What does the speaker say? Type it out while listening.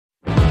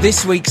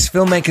This week's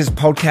Filmmakers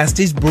Podcast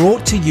is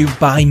brought to you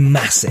by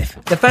Massive,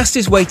 the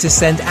fastest way to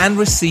send and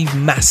receive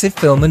massive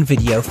film and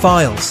video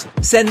files.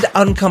 Send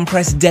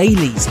uncompressed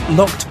dailies,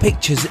 locked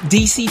pictures,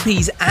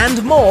 DCPs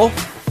and more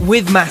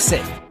with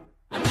Massive.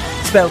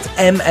 Spelt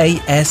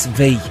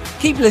M-A-S-V.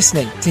 Keep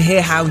listening to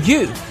hear how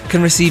you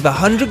can receive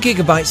 100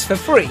 gigabytes for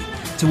free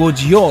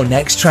towards your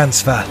next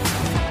transfer.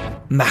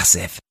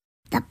 Massive.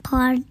 The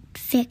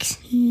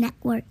Podfix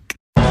Network.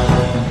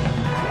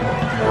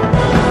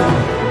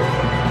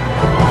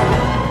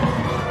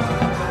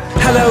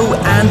 Hello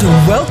and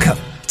welcome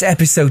to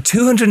episode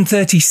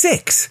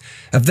 236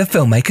 of the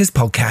Filmmakers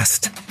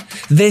Podcast.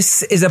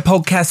 This is a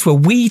podcast where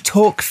we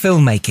talk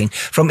filmmaking,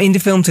 from indie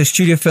film to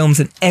studio films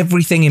and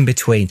everything in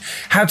between.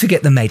 How to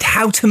get them made,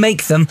 how to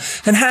make them,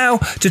 and how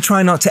to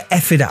try not to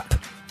F it up,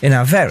 in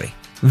our very,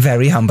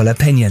 very humble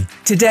opinion.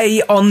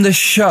 Today on the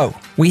show,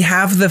 we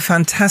have the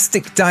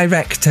fantastic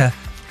director,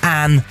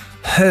 Anne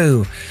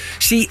Hu.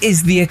 She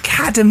is the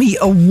Academy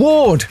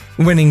Award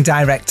winning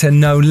director,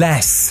 no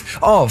less,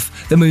 of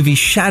the movie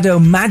Shadow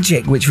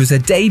Magic, which was a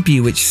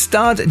debut which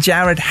starred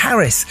Jared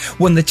Harris,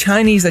 won the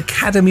Chinese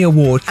Academy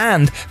Award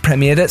and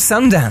premiered at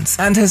Sundance.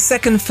 And her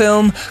second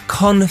film,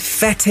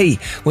 Confetti,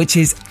 which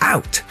is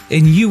out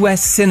in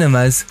US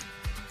cinemas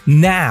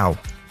now.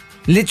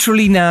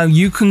 Literally now,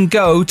 you can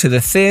go to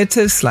the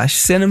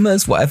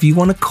theatres/cinemas, whatever you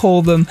want to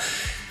call them,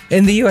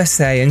 in the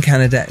USA and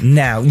Canada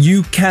now.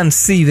 You can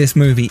see this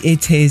movie.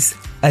 It is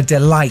a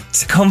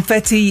delight.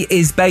 Confetti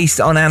is based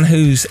on Anne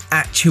Hu's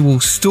actual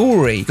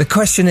story. The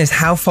question is,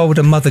 how far would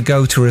a mother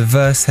go to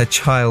reverse her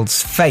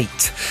child's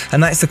fate?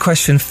 And that's the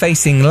question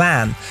facing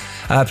Lan,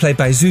 played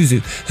by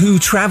Zuzu, who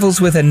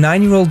travels with her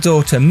 9-year-old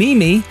daughter,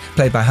 Mimi,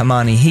 played by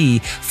Hermione He,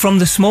 from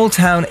the small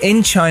town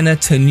in China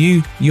to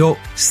New York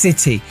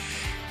City.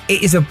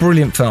 It is a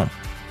brilliant film.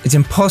 It's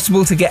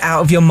impossible to get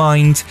out of your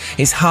mind.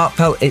 It's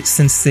heartfelt, it's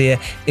sincere,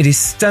 it is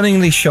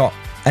stunningly shot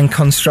and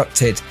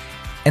constructed,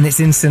 and it's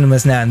in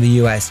cinemas now in the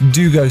US.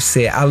 Do go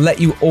see it. I'll let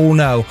you all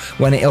know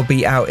when it'll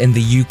be out in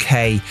the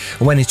UK,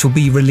 when it will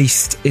be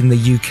released in the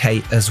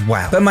UK as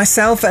well. But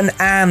myself and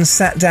Anne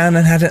sat down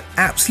and had an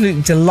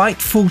absolute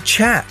delightful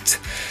chat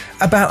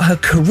about her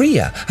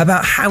career,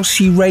 about how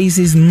she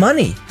raises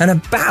money, and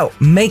about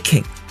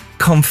making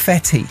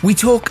Confetti. We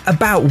talk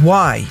about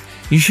why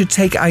you should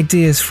take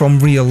ideas from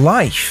real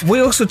life. We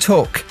also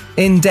talk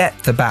in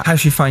depth about how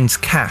she finds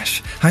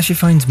cash, how she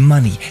finds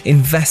money,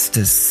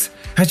 investors,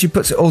 how she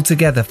puts it all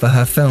together for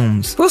her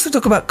films. We also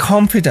talk about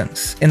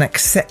confidence in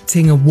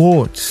accepting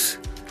awards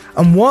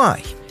and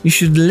why you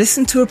should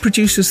listen to a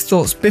producer's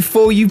thoughts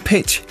before you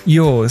pitch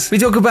yours. We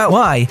talk about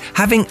why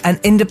having an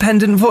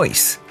independent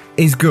voice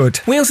is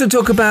good. We also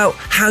talk about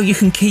how you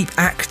can keep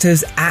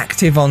actors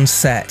active on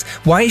set,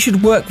 why you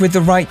should work with the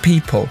right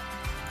people,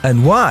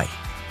 and why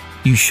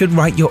you should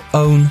write your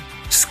own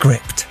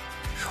script.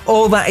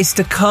 All that is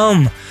to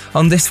come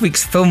on this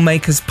week's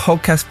Filmmakers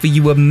Podcast for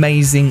you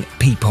amazing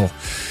people.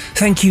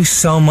 Thank you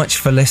so much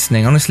for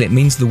listening. Honestly, it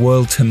means the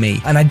world to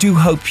me. And I do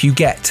hope you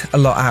get a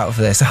lot out of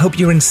this. I hope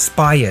you're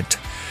inspired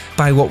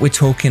by what we're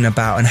talking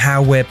about and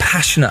how we're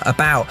passionate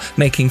about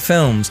making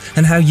films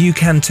and how you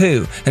can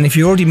too. And if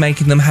you're already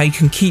making them, how you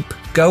can keep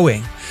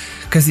going.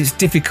 Because it's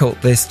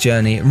difficult, this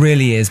journey. It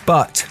really is.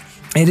 But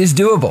it is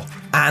doable.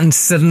 And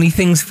suddenly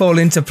things fall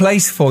into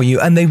place for you,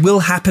 and they will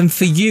happen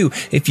for you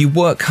if you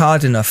work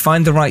hard enough,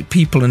 find the right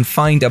people and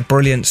find a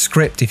brilliant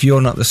script if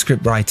you're not the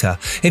script writer.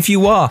 If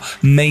you are,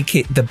 make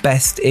it the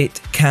best it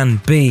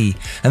can be.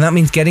 And that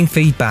means getting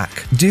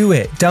feedback. Do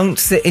it. Don't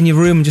sit in your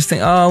room and just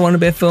think, oh, I want to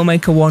be a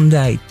filmmaker one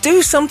day.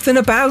 Do something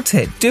about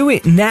it. Do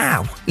it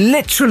now.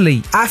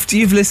 Literally, after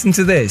you've listened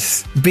to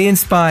this, be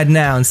inspired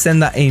now and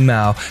send that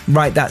email,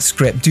 write that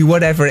script, do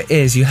whatever it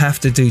is you have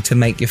to do to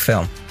make your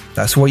film.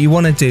 That's what you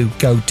want to do,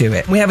 go do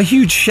it. We have a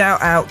huge shout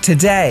out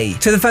today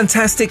to the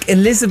fantastic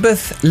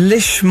Elizabeth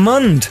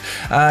Lishmund,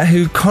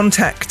 who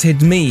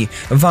contacted me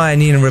via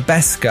Nina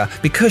Rebeska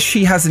because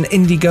she has an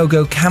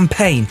Indiegogo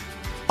campaign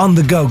on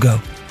the go-go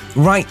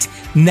right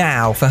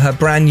now for her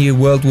brand new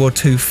World War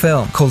II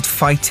film called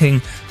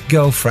Fighting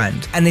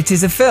Girlfriend. And it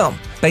is a film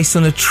based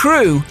on a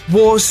true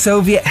war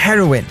Soviet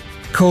heroine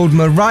called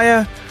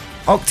Maria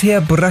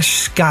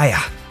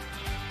Oktyabrskaya.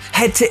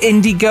 Head to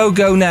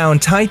Indiegogo now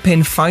and type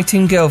in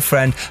Fighting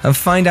Girlfriend and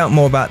find out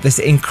more about this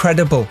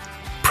incredible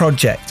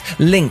project.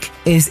 Link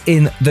is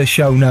in the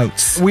show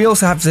notes. We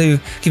also have to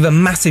give a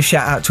massive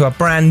shout out to our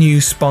brand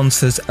new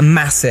sponsors,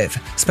 Massive,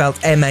 spelled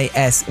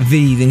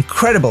M-A-S-V, the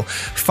incredible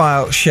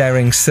file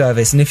sharing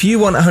service. And if you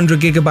want 100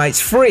 gigabytes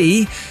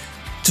free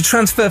to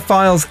transfer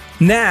files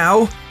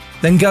now,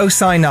 then go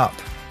sign up.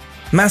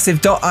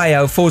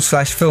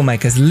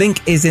 Massive.io/filmmakers.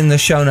 Link is in the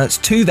show notes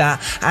to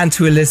that and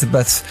to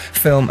Elizabeth's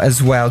film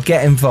as well.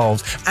 Get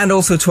involved. And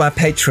also to our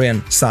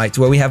Patreon site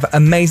where we have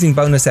amazing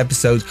bonus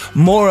episodes,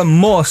 more and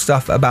more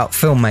stuff about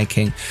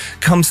filmmaking.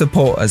 Come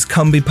support us.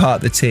 Come be part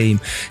of the team.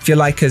 If you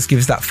like us, give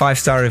us that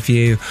 5-star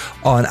review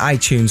on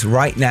iTunes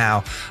right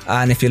now.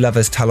 And if you love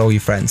us, tell all your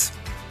friends.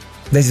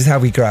 This is how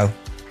we grow.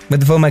 With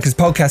the Filmmakers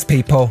Podcast,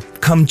 people.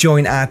 Come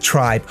join our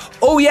tribe.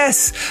 Oh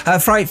yes,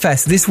 Fright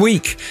Fest this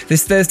week,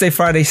 this Thursday,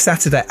 Friday,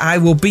 Saturday. I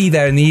will be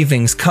there in the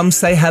evenings. Come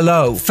say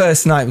hello.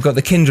 First night, we've got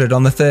the Kindred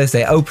on the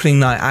Thursday. Opening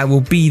night, I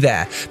will be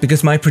there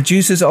because my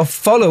Producers of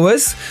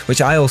Followers,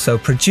 which I also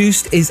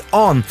produced, is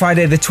on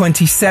Friday the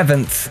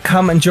 27th.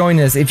 Come and join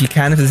us if you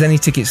can. If there's any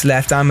tickets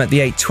left, I'm at the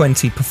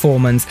 8:20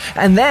 performance.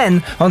 And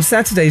then on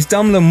Saturdays,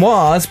 Dom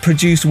Lemoire's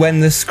produced When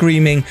the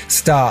Screaming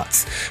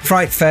Starts.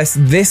 Fright Fest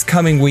this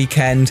coming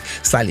weekend,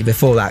 slightly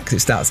before that because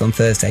it starts on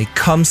Thursday.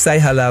 Come say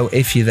hello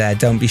if you're there.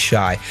 Don't be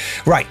shy.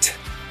 Right,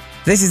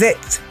 this is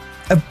it.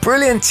 A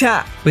brilliant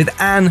chat with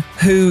Anne,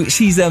 who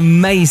she's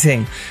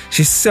amazing.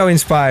 She's so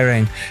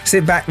inspiring.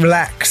 Sit back,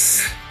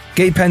 relax,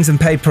 get your pens and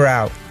paper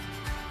out,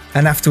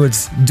 and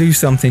afterwards do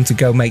something to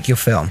go make your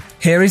film.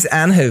 Here is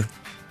Anne Hu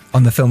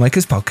on the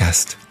Filmmakers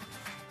Podcast.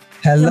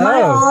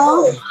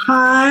 Hello.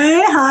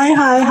 Hi.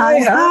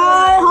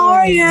 How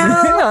are you?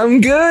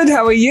 I'm good.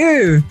 How are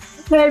you?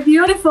 Very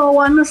beautiful,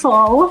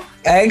 wonderful.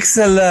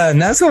 Excellent.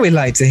 That's what we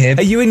like to hear.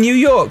 Are you in New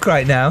York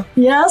right now?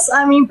 Yes,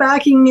 I'm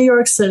back in New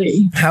York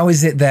City. How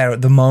is it there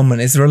at the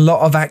moment? Is there a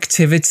lot of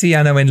activity?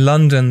 I know in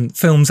London,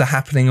 films are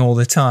happening all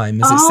the time.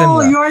 Is it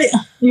similar?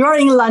 You're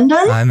in London?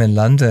 I'm in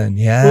London,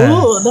 yeah.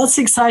 Oh, that's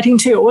exciting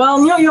too. Well,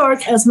 New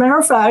York, as a matter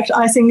of fact,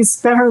 I think it's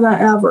better than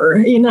ever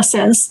in a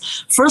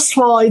sense. First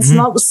of all, it's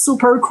not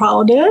super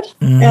crowded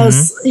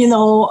as,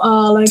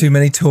 like... Too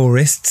many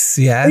tourists,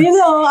 yeah.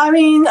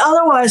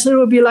 Otherwise it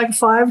would be like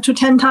 5 to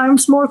 10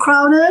 times more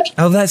crowded.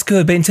 Oh, that's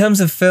good. But in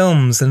terms of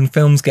films and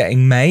films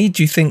getting made,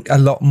 do you think a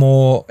lot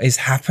more is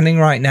happening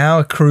right now?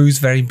 Are crews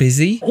very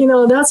busy?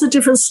 That's a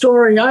different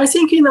story. I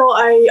think,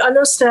 I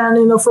understand,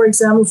 for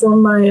example,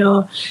 from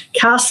my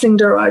casting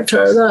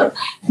director that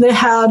they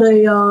had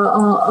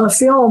a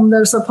film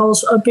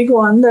a big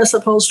one that's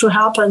supposed to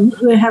happen.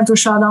 They have to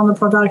shut down the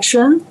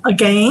production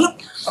again.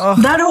 Oh.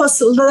 That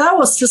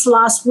was just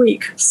last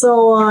week.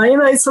 So,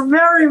 it's a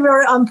very,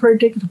 very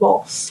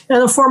unpredictable.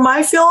 And for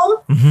my film,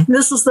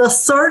 this is the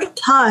third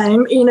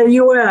time in the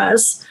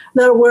U.S.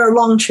 that we're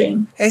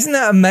launching. Isn't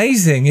that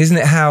amazing? Isn't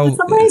it how it's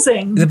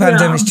amazing. The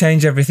pandemic's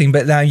changed everything,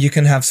 but now you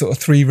can have sort of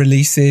 3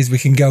 releases. We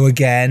can go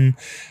again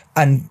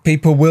and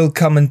people will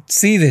come and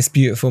see this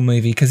beautiful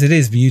movie because it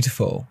is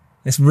beautiful.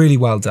 It's really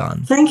well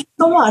done. Thank you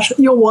so much.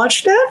 You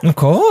watched it? Of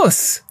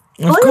course.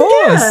 Of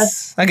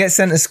course. I get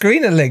sent a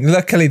screener link.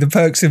 Luckily, the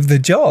perks of the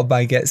job,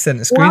 I get sent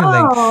a screener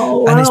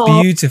link. And it's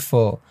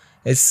beautiful.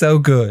 It's so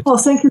good. Oh,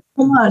 thank you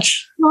so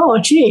much. Oh,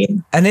 gee.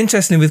 And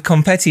interestingly, with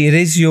Confetti, it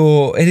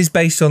is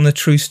based on the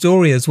true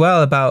story as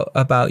well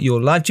about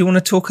your life. Do you want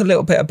to talk a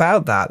little bit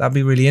about that? That'd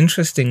be really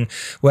interesting,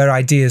 where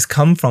ideas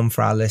come from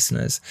for our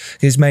listeners.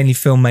 It's mainly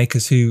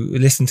filmmakers who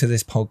listen to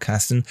this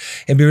podcast, and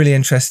it'd be really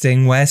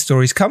interesting where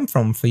stories come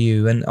from for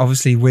you. And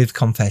obviously, with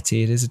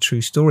Confetti, it is a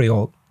true story,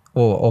 or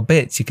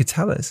bits you could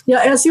tell us. Yeah,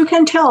 as you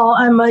can tell,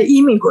 I'm an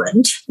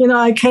immigrant.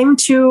 I came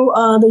to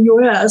the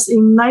U.S.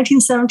 in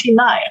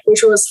 1979,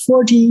 which was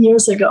 40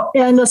 years ago.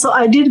 And so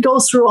I did go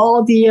through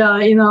all the,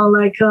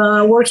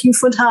 working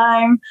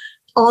full-time,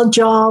 odd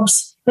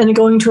jobs, and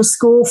going to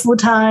school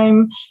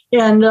full-time.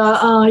 And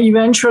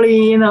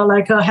eventually,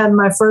 I had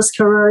my first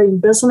career in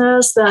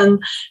business, then,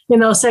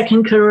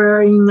 second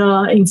career in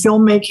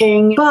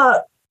filmmaking.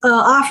 But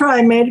after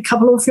I made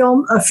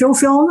a few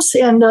films,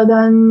 and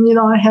then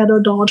I had a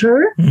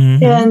daughter,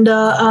 and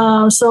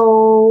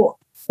so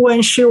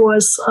when she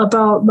was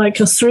about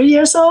 3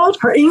 years old,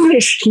 her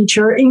English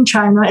teacher in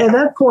China. At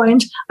that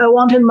point, I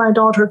wanted my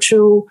daughter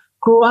to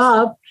grow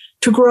up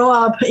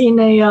in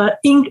a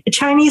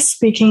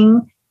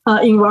Chinese-speaking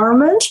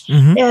environment,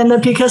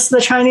 and because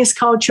the Chinese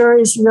culture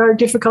is very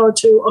difficult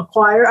to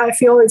acquire, I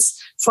feel it's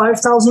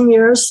 5,000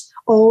 years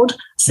old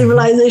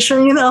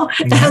civilization,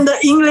 and the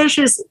English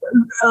is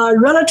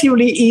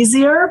relatively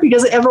easier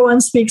because everyone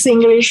speaks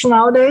English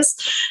nowadays.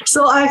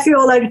 So I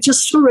feel like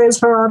just to raise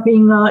her up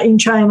in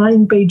China,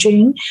 in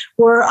Beijing,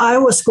 where I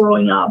was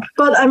growing up.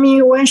 But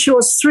when she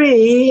was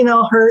 3,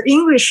 her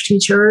English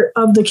teacher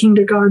of the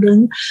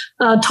kindergarten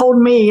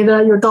told me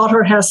that your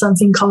daughter has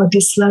something called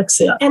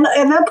dyslexia. And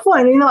at that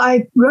point,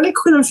 I really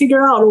couldn't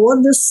figure out what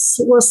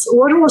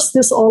was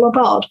this all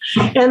about.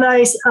 And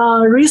I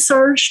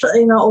researched,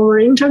 over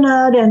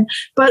internet,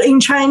 but in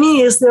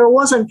Chinese, there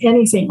wasn't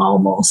anything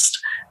almost.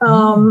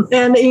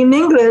 And in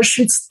English,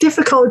 it's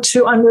difficult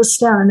to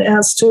understand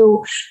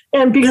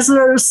and because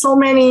there are so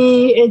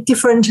many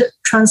different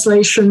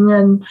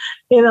translation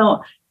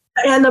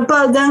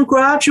but then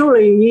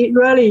gradually,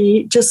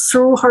 really just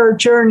through her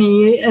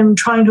journey and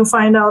trying to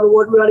find out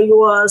what really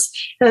was,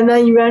 and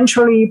then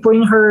eventually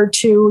bring her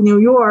to New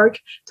York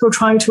to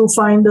try to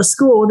find the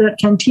school that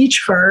can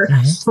teach her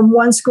from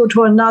one school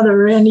to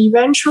another, and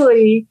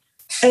eventually,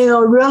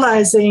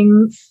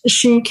 realizing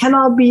she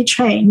cannot be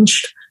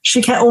changed.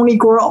 She can only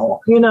grow.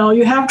 You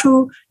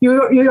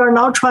are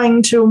not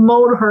trying to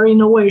mold her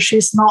in a way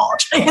she's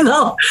not,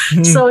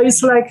 So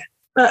it's like,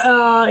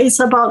 it's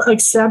about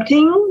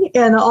accepting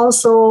and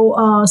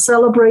also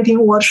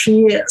celebrating what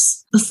she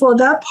is. For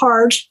that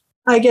part,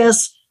 I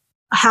guess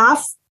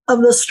half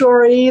of the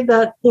story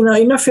that, in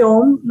the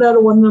film,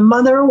 that when the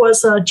mother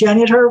was a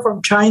janitor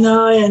from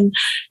China and,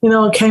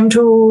 came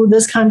to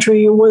this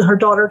country with her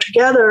daughter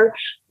together,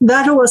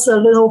 that was a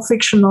little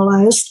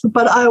fictionalized,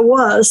 but I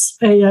was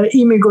a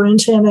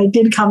immigrant and I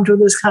did come to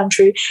this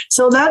country.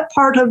 So that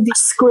part of the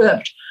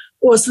script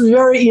was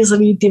very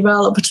easily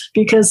developed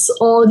because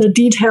all the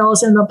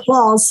details and the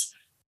plots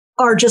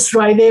are just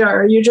right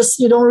there. You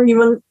don't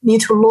even need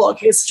to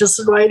look. It's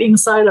just right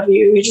inside of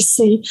you. You just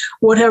see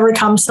whatever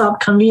comes up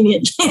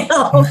convenient,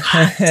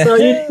 So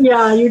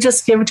you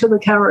just give it to the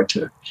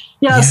character.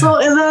 Yeah. So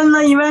and then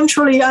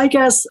eventually, I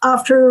guess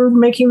after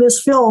making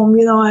this film,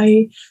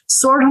 I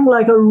sort of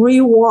like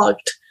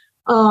rewalked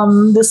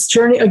this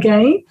journey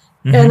again.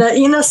 Mm-hmm. And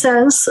in a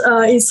sense,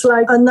 it's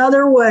like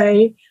another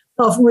way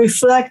of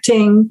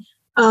reflecting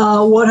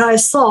what I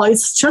saw.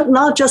 It's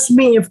not just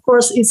me, of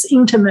course, it's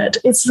intimate.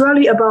 It's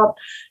really about,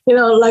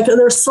 like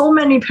there's so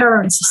many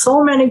parents,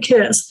 so many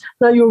kids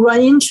that you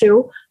run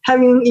into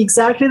having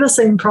exactly the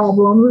same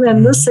problem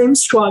and the same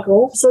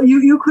struggle. So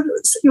you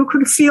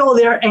could feel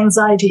their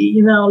anxiety,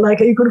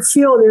 like you could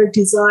feel their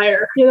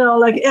desire,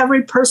 like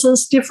every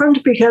person's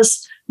different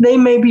because they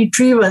may be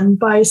driven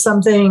by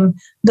something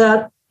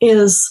that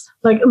is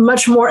like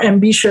much more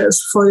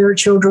ambitious for their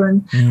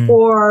children,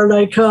 or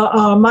like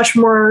much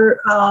more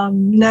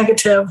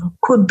negative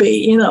could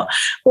be,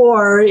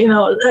 or,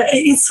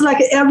 it's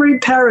like every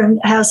parent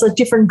has a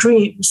different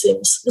dream,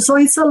 seems. So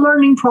it's a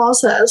learning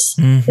process.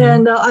 Mm-hmm.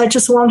 And I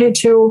just wanted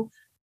to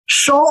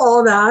show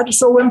all that.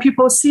 So when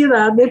people see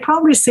that, they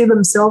probably see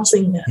themselves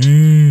in it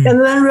and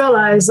then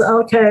realize,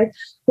 okay,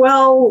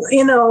 well,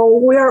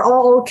 we're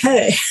all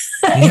okay.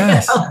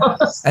 Yes.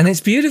 And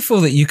it's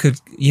beautiful that you could,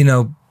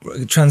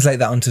 translate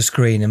that onto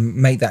screen and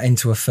make that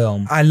into a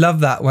film. I love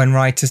that when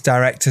writers,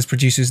 directors,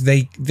 producers,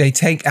 they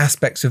take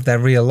aspects of their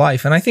real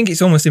life. And I think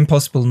it's almost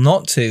impossible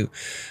not to,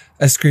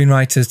 as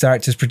screenwriters,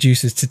 directors,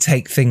 producers, to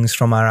take things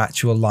from our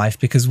actual life,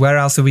 because where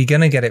else are we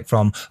going to get it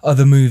from?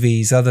 Other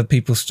movies, other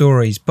people's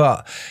stories.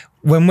 But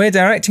when we're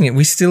directing it,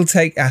 we still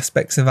take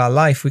aspects of our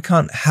life. We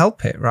can't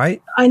help it,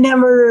 right? I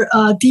never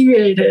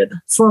deviated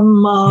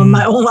from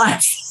my own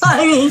life.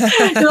 I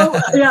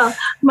mean,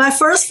 my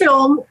first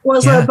film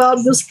was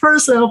about this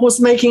person who's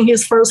making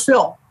his first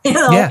film.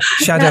 Yeah,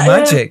 Shadow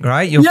Magic,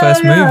 right? Your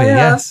first movie,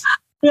 yes.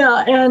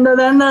 Yeah, and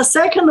then the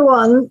second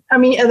one, I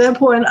mean, at that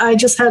point, I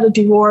just had a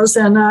divorce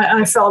and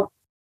I felt,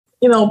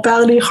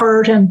 badly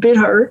hurt and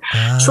bitter.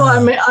 So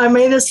I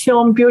made this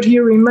film, Beauty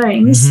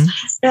Remains,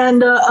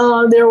 and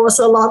there was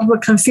a lot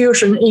of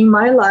confusion in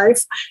my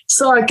life.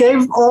 So I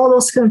gave all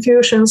those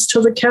confusions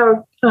to the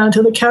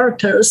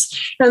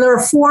characters, and there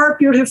are 4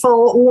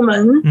 beautiful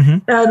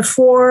women at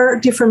 4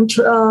 different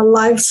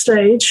life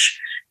stage.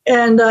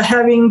 And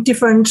having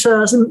different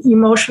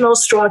emotional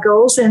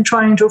struggles and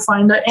trying to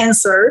find the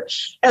answer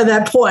at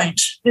that point,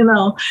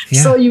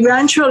 So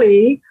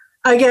eventually,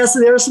 I guess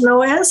there's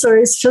no answer.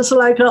 It's just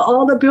like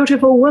all the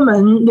beautiful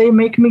women, they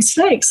make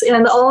mistakes,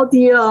 and all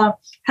the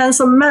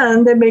handsome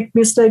men, they make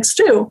mistakes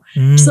too.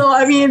 So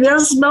I mean,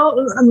 there's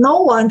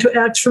no one to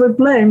actually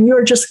blame.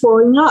 You're just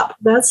growing up.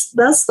 That's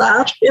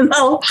that.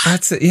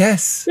 That's it.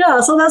 Yes.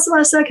 Yeah. So that's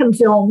my second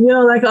film.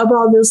 Like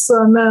about this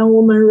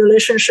man-woman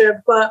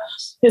relationship, but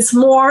it's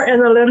more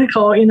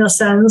analytical in a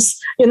sense,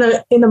 in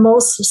the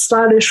most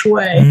stylish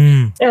way.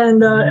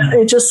 And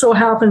it just so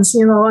happens,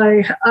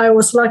 I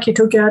was lucky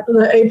to get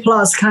the A+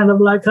 kind of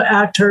like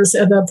actors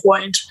at that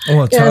point.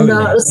 Oh, totally.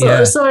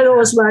 And so it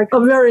was like a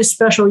very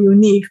special,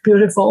 unique,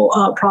 beautiful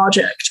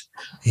project.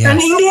 Yes.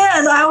 And in the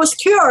end, I was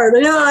cured.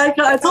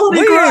 I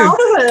totally grew out of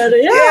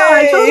it. Yeah,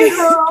 I totally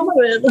grew out of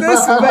it.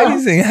 That's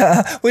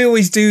amazing. We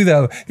always do,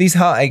 though. These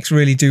heartaches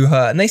really do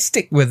hurt, and they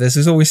stick with us.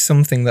 There's always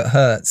something that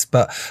hurts,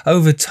 but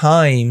over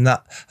time,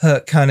 that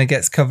hurt kind of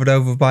gets covered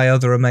over by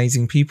other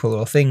amazing people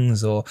or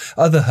things or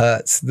other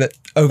hurts that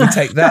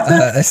overtake that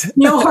hurt.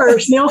 No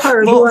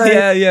hurt. Well,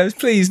 yeah.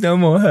 Please, no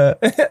more hurt.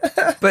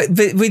 But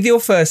with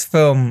your first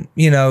film,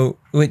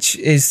 which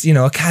is,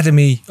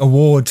 Academy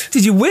Award.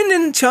 Did you win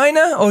in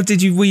China, or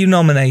were you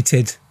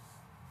nominated?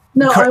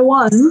 No, I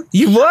won.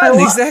 You won,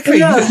 exactly.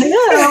 Yeah,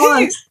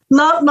 I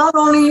won. Not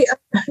only,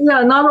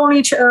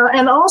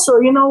 and also,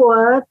 you know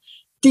what?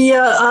 The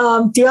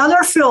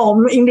other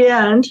film in the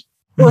end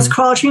was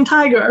Crouching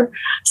Tiger.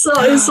 So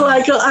it's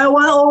like I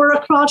won over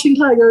a Crouching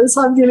Tiger. It's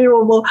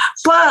unbelievable.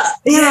 But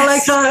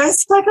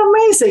it's like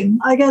amazing.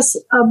 I guess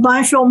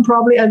my film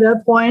probably at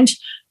that point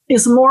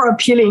is more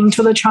appealing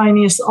to the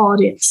Chinese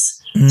audience.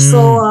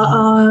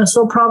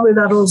 So probably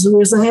that was the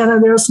reason.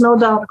 And there's no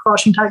doubt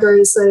Crouching Tiger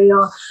is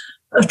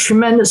a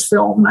tremendous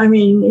film. I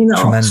mean,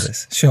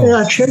 tremendous, sure.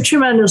 Yeah,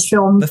 tremendous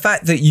film. The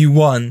fact that you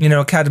won,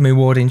 Academy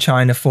Award in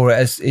China for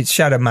it, it's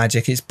Shadow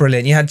Magic. It's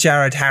brilliant. You had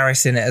Jared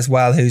Harris in it as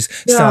well, who's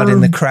starred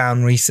in The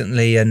Crown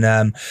recently, and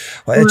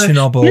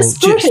Chernobyl. He's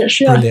British,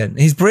 brilliant.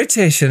 He's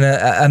British and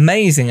an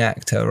amazing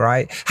actor,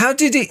 right? How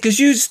did it? Because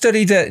you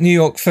studied at New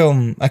York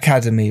Film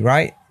Academy,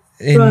 right?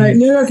 Right,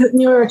 New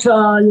York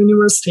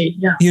University,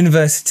 yeah.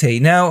 University.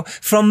 Now,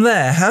 from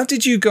there, how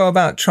did you go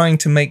about trying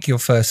to make your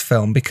first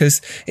film?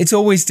 Because it's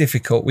always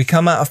difficult. We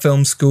come out of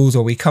film schools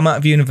or we come out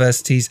of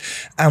universities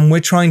and we're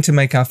trying to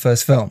make our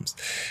first films.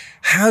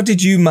 How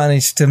did you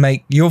manage to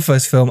make your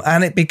first film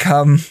and it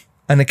become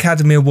an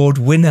Academy Award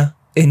winner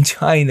in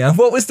China?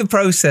 What was the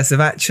process of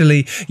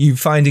actually you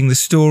finding the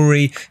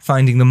story,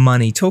 finding the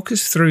money? Talk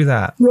us through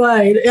that.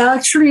 Right.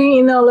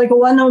 Actually, like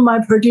one of my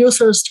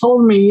producers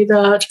told me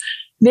that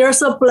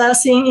there's a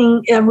blessing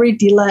in every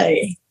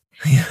delay.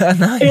 Yeah,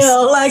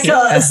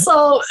 nice.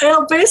 So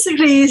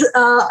basically,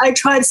 I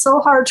tried so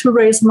hard to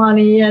raise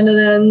money and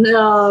then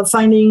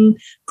finding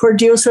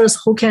producers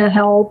who can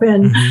help,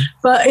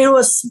 but it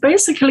was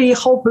basically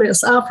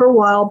hopeless after a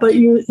while. But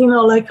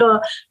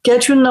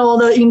get to know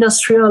the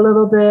industry a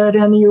little bit,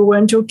 and you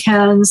went to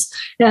Cannes,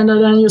 and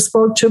then you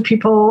spoke to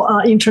people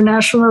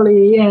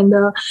internationally, and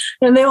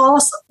they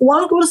also,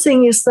 one good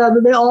thing is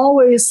that they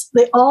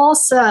all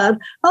said,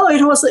 "Oh,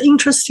 it was an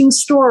interesting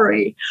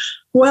story."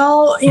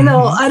 Well,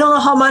 I don't know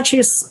how much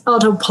is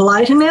out of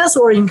politeness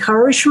or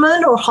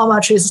encouragement or how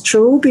much is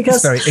true,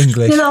 because it's very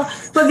English.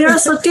 But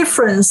there's a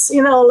difference,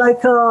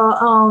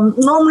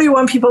 normally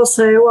when people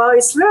say, well,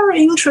 it's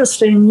very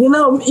interesting,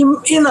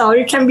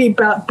 it can be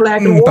black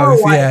or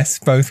both, white. Yes,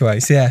 both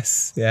ways.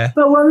 Yes. Yeah.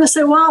 But when they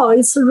say, wow,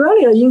 it's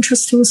really an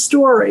interesting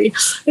story,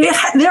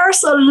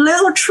 there's a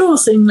little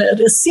truth in it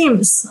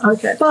seems.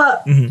 Okay.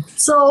 But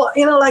so,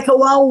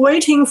 while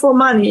waiting for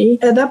money,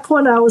 at that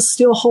point, I was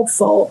still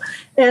hopeful.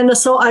 And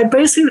so I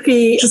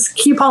basically just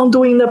keep on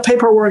doing the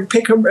paperwork,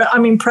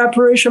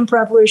 preparation.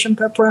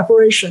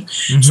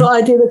 So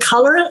I did a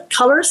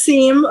color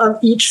theme of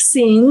each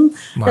scene.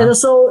 Wow. And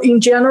so in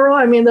general,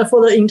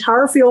 for the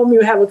entire film,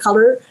 you have a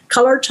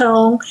color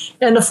tone.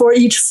 And for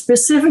each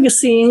specific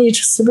scene,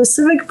 each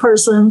specific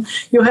person,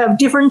 you have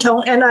different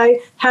tone. And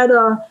I had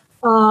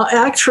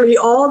actually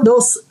all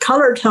those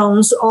color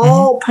tones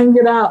all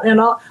painted out and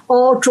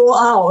all draw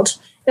out.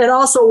 And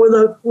also with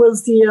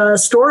the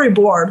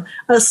storyboard.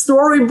 A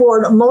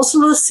storyboard, most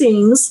of the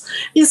scenes,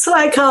 it's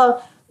like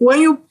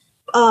when you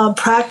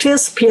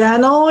practice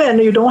piano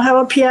and you don't have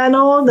a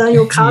piano, then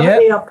you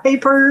copy a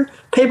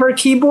paper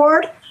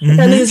keyboard,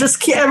 and you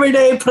just keep every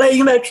day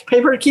playing the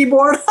paper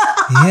keyboard.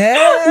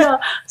 Yeah.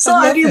 So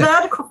I did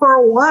that for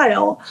a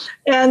while,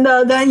 and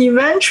then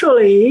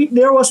eventually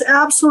there was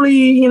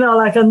absolutely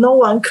no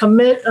one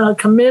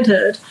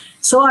committed.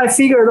 So I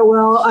figured,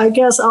 well, I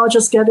guess I'll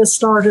just get it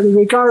started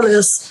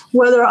regardless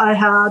whether I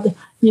had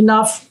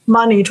enough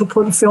money to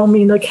put film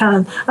in the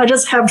can. I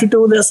just have to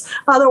do this.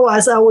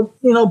 Otherwise, I would,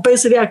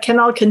 basically I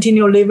cannot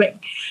continue living.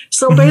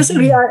 So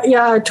basically,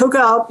 I took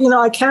out,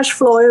 I cash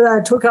flowed.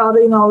 I took out,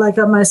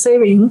 my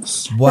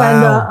savings.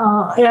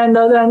 Wow. And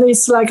then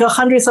it's like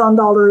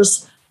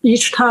 $100,000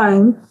 each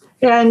time.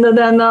 And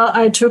then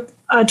I took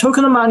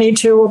the money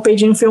to a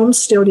Beijing film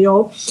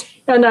studio.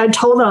 And I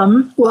told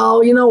them,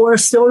 well, we're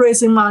still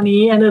raising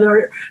money and there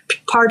are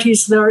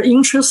parties that are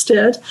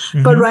interested.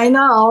 But right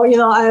now,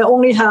 I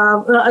only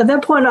have, at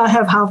that point, I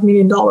have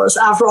 $500,000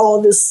 after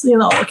all this,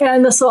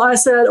 And so I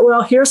said,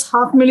 well, here's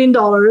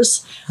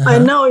 $500,000. I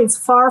know it's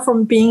far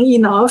from being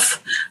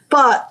enough,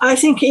 but I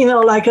think,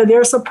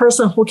 there's a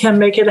person who can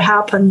make it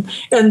happen,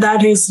 and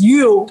that is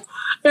you.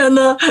 And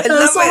so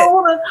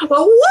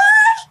what?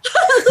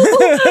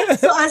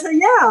 So I said,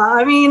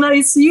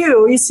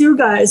 it's you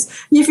guys.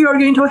 If you are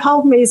going to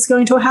help me, it's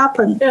going to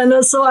happen.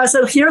 And so I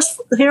said, here's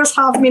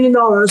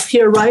 $500,000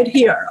 here, right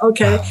here.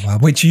 Okay. Wow.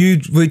 Which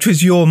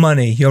was your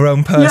money, your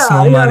own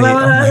personal money. Oh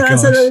my gosh. I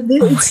said,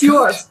 it's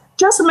yours.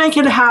 Just make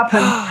it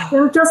happen.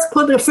 And just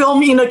put the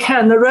film in the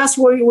can. The rest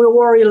we'll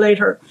worry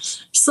later.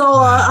 So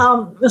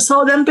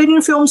so then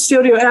Beijing Film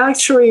Studio,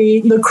 actually,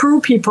 the crew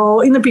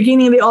people, in the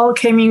beginning, they all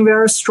came in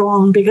very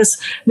strong because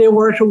they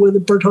worked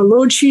with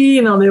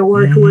Bertolucci, they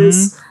worked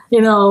with,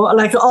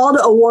 all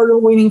the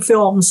award-winning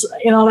films,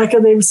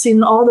 they've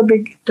seen all the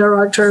big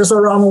directors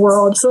around the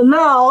world. So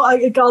now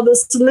I got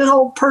this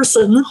little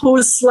person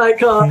who's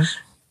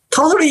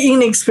totally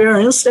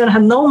inexperienced and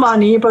had no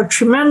money, but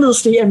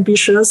tremendously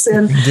ambitious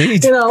and,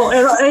 Indeed.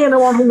 and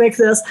want to make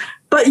this.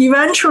 But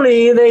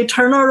eventually they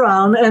turned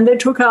around and they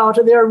took out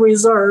their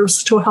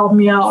reserves to help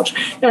me out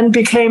and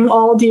became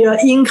all the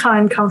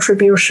in-kind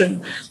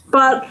contribution.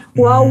 But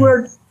while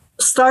we're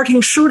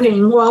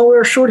shooting,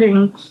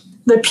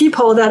 the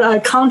people that I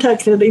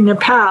contacted in the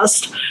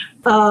past,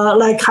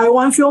 like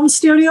Taiwan Film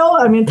Studio,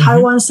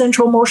 Taiwan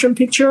Central Motion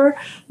Picture,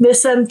 they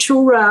sent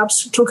 2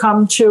 reps to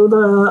come to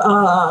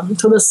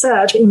the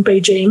set in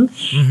Beijing,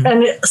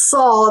 and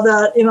saw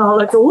that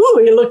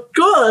ooh, you look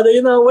good.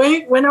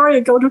 Whenever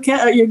you go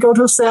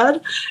to set,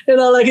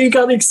 you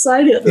got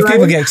excited. Right?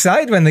 People get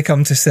excited when they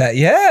come to set.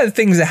 Yeah,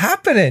 things are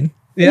happening.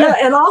 Yeah,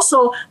 and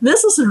also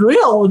this is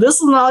real. This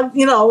is not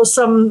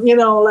some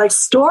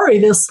story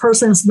this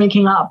person's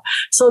making up.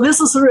 So this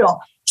is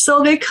real.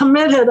 So they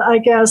committed, I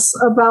guess,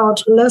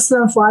 about less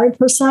than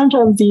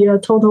 5% of the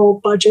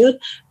total budget.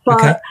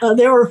 But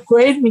they were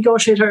great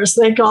negotiators.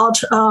 They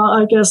got,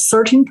 I guess,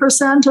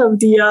 13% of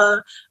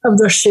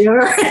the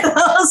share.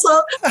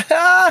 So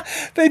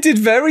they did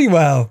very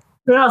well.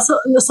 Yeah, so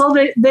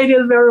they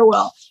did very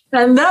well.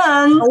 And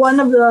then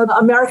one of the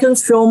American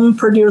film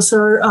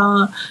producer,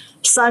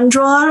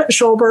 Sandra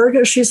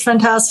Schoberg, she's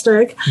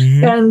fantastic,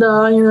 and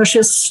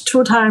she's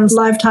 2 times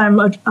Lifetime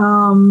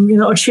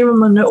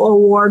Achievement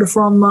Award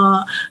from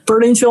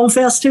Berlin Film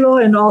Festival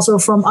and also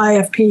from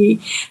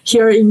IFP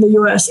here in the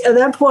U.S. At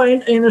that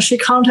point, she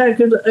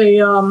contacted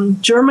a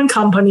German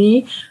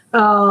company.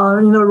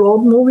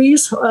 Road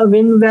movies,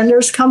 Wim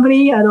Wenders'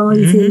 company. I don't know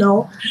if you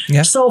know.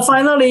 Yeah. So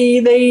finally,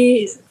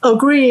 they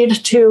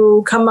agreed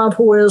to come up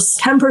with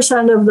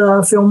 10% of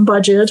the film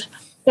budget.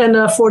 And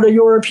for the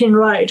European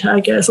right, I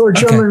guess, or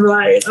German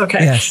right.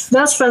 Okay. Yes.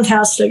 That's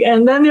fantastic.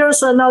 And then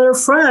there's another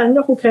friend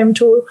who came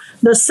to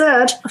the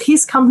set.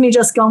 His company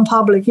just gone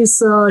public.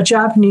 He's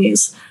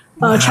Japanese,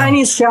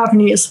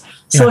 Chinese-Japanese.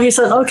 So he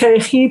said, okay,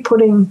 he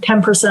put in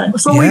 10%.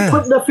 So we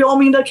put the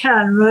film in the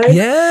can, right?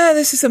 Yeah,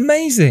 this is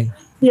amazing.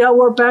 Yeah,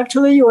 we're back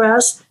to the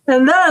US.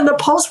 And then the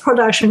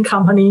post-production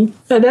company,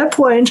 at that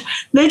point,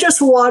 they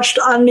just watched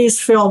Anli's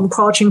film,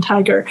 Crouching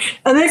Tiger.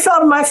 And they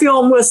felt my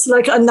film was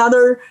like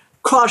another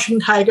Crouching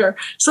Tiger.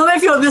 So they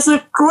feel this is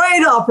a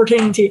great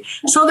opportunity.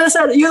 So they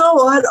said, you know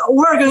what,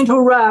 we're going to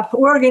wrap,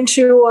 we're going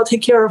to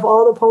take care of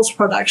all the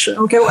post-production,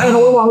 okay, and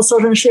we want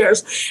certain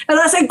shares. And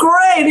I said,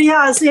 great,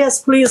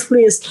 yes, please.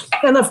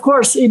 And of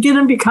course, it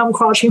didn't become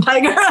Crouching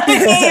Tiger.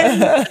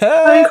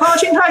 I mean,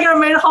 Crouching Tiger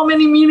made how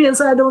many millions,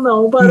 I don't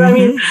know, but I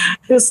mean,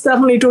 it's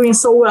definitely doing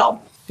so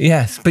well.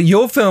 Yes, but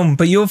your film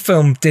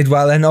did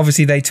well, and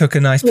obviously they took a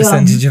nice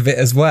percentage of it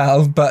as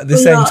well. But at the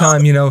same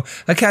time,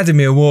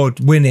 Academy Award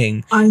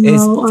winning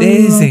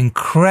is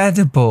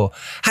incredible.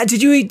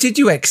 Did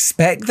you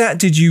expect that?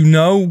 Did you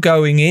know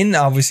going in?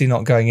 Obviously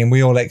not going in.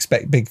 We all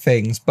expect big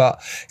things, but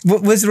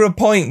was there a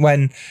point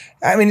when?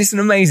 I mean, it's an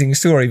amazing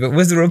story, but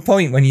was there a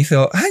point when you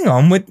thought, "Hang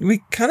on,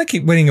 we kind of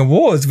keep winning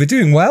awards. We're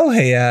doing well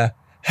here.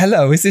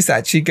 Hello, is this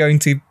actually going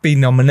to be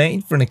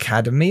nominated for an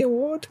Academy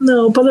Award?"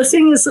 No, but the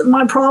thing is,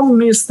 my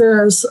problem is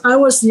this. I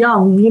was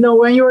young.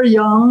 When you're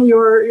young,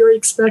 your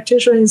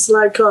expectation is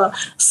like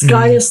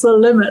sky is the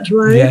limit,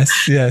 right?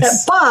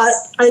 Yes. But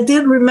I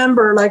did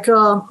remember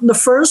the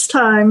first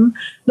time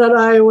that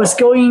I was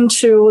going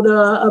to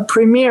the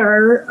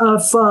premiere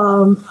of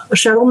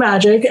Shadow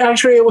Magic.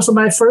 Actually, it was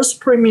my first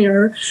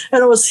premiere,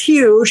 and it was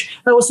huge.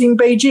 I was in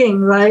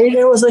Beijing, right?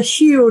 It was a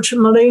huge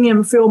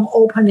Millennium Film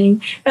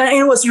opening, and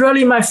it was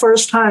really my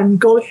first time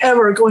going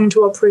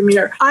to a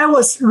premiere. I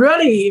was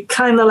really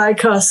kind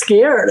of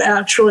scared,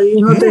 actually,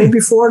 the day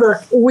before, the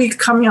week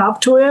coming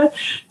up to it.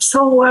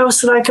 So I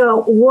was like,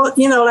 what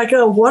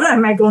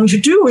am I going to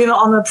do,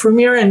 on the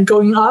premiere and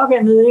going up?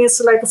 And it's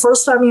like the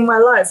first time in my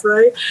life,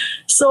 right?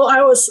 So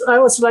I was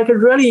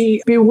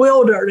really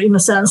bewildered in a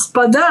sense.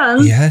 But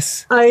then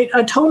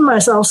I told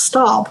myself,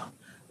 stop.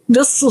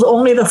 This is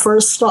only the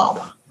first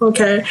stop.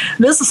 Okay,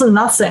 this is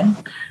nothing.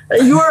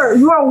 Your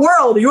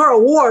world, your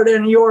award,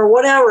 and your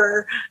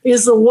whatever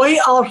is way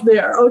out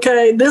there.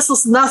 Okay, this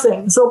is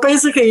nothing. So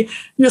basically,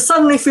 you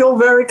suddenly feel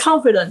very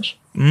confident.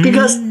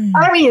 Because,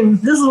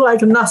 this is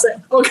like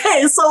nothing.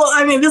 Okay, so,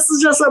 this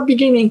is just a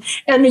beginning.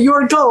 And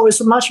your goal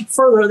is much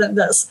further than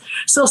this.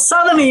 So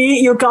suddenly,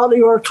 you got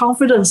your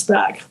confidence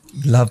back.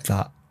 Love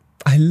that.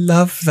 I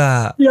love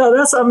that. Yeah,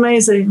 that's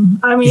amazing.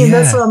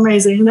 That's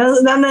amazing.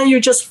 Then you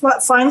just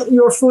find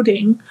your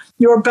footing,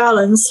 your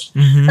balance,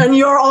 and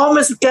you're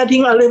almost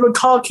getting a little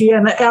cocky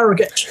and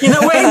arrogant in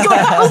a way.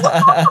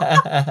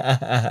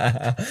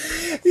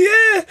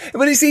 Yeah,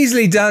 but it's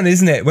easily done,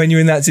 isn't it? When you're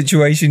in that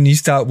situation, you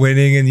start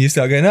winning and you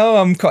start going,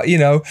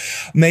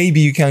 maybe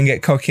you can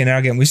get cocky and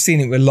arrogant. We've seen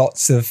it with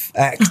lots of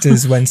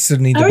actors when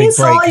suddenly the big break happens. It's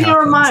all in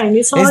your mind.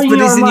 It's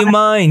in your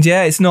mind.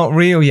 Yeah, it's not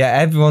real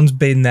yet. Everyone's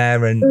been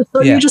there. And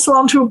so you just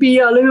want to be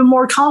a little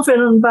more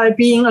confident by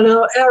being a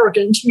little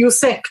arrogant, you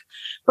think.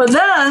 But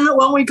then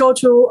when we go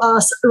to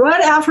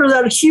right after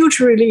that huge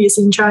release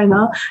in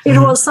China, it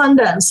was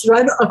Sundance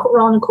right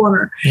around the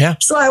corner. Yeah.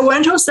 So I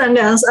went to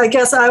Sundance. I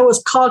guess I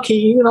was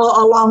cocky,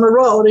 along the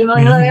road,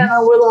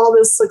 with all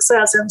this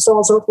success and so on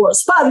and so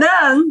forth. But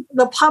then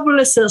the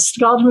publicist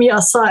got me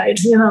aside,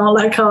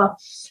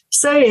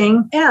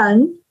 saying,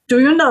 "Anne, do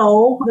you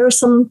know there's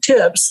some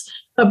tips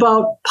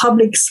about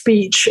public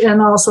speech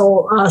and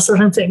also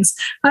certain things?"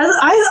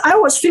 I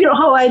was figuring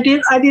how I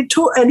did at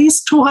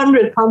least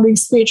 200 public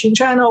speech in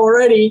China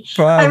already.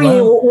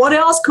 Wow, what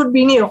else could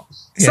be new?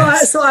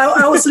 Yes. So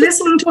I was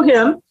listening to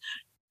him,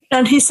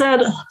 and he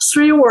said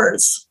 3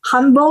 words: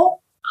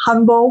 humble,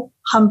 humble,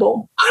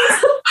 humble.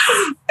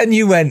 And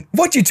you went,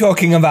 "What are you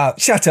talking about?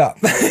 Shut up."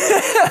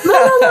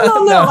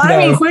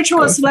 No. Which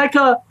was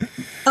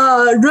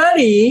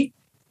really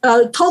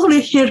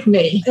totally hit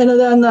me. And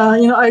then,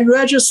 I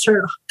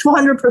registered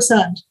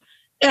 200%.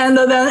 And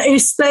then it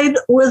stayed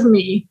with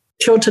me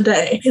till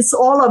today. It's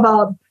all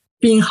about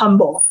being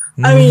humble.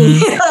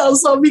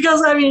 So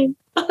because,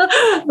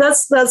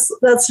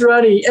 that's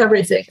really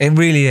everything. It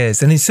really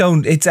is. And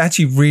it's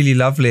actually really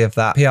lovely of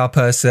that PR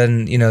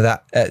person,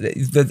 that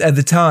at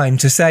the time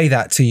to say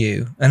that to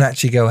you and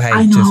actually go, hey,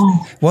 I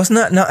know. wasn't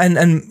that not,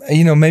 and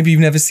maybe you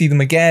never see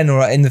them again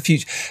or in the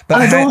future,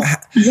 but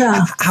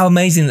how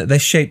amazing that they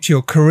shaped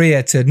your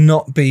career to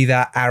not be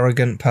that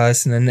arrogant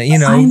person. And,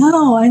 I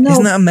know.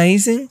 Isn't that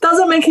amazing?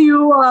 Doesn't make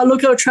you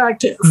look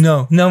attractive.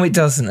 No, it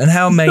doesn't. And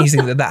how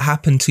amazing that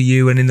happened to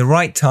you and in the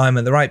right time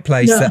at the right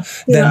place.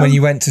 Then when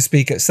you went to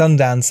speak at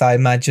Sundance, I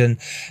imagine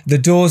the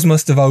doors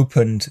must have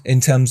opened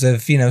in terms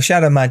of,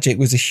 Shadow Magic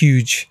was a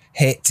huge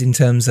hit in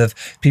terms of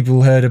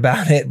people heard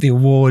about it, the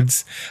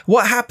awards.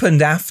 What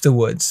happened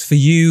afterwards for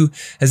you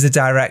as a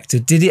director?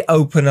 Did it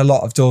open a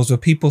lot of doors? Were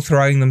people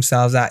throwing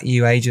themselves at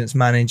you, agents,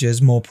 managers,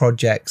 more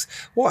projects?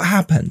 What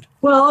happened?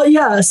 Well,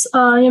 yes,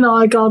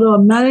 I got a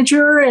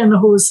manager and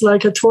who's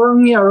like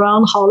touring me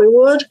around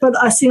Hollywood. But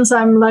since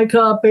I'm I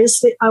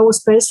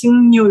was based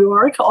in New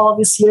York all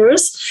these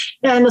years,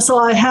 and so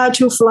I had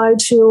to fly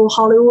to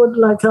Hollywood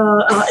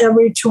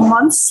every 2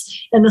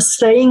 months and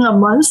staying a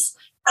month.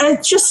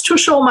 Just to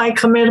show my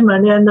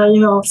commitment.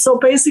 And, so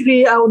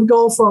basically I would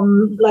go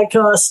from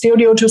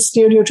studio to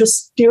studio to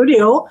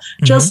studio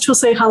just to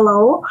say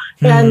hello.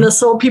 And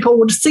so people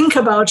would think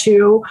about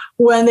you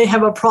when they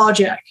have a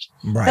project.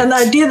 Right. And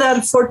I did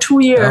that for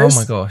 2 years. Oh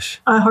my gosh.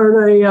 I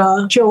heard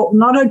a joke,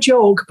 not a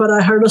joke, but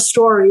I heard a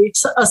story,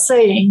 a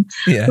saying.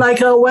 Yeah.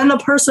 When a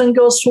person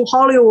goes to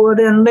Hollywood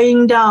and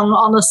laying down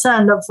on the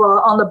sand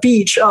on the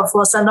beach of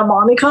Santa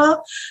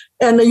Monica,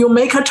 and you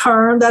make a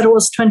turn that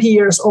was 20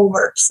 years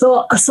over.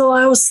 So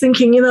I was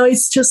thinking,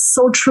 it's just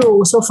so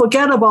true. So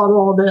forget about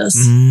all this.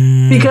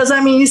 Because,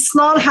 it's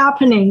not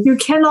happening. You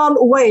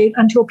cannot wait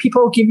until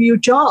people give you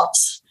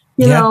jobs.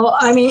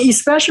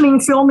 Especially in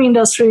film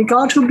industry,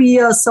 got to be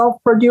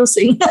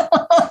self-producing.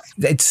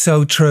 It's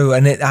so true.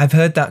 And I've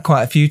heard that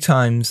quite a few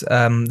times.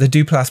 The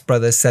Duplass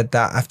brothers said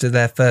that after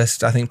their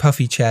first, I think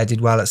Puffy Chair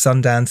did well at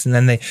Sundance. And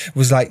then they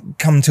was like,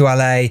 come to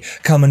LA,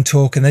 come and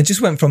talk. And they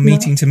just went from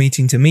meeting to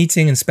meeting to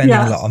meeting and spending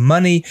a lot of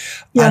money.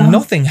 And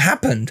nothing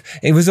happened.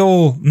 It was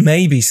all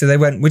maybe. So they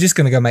went, we're just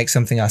going to go make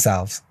something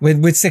ourselves.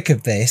 We're sick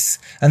of this.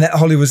 And then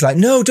Hollywood's like,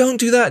 no, don't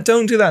do that.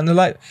 Don't do that. And they're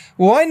like,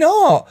 why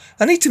not?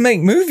 I need to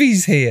make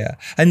movies here.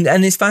 And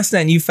it's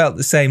fascinating. You felt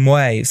the same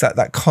way. It's like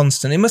that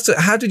constant.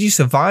 How did you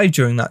survive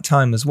during that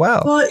time as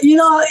well? Well,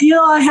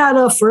 I had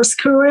a first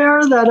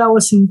career that I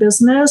was in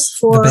business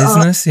for the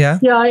business, yeah,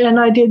 and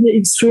I did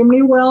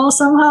extremely well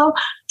somehow.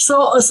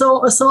 So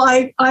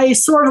I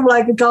sort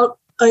of got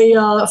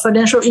a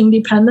financial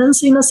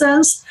independence in a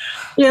sense,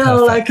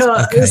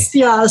 okay.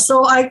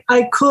 So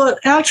I could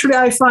actually,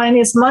 I find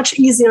it's much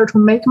easier to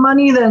make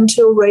money than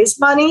to raise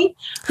money.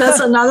 That's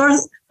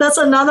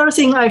another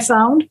thing I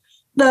found.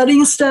 That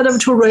instead of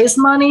to raise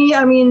money,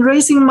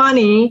 raising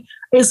money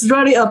is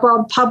really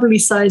about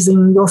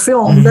publicizing your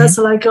film. That's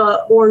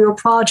or your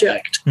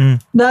project.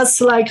 That's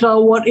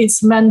what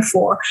it's meant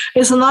for.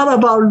 It's not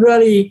about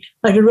really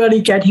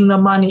getting the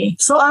money.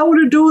 So I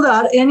would do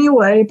that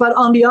anyway. But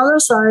on the other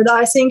side,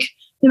 I think,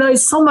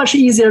 it's so much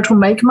easier to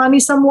make money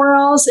somewhere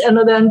else and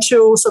then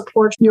to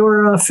support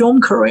your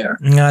film career.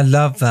 I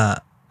love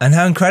that. And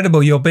how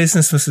incredible your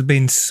business must have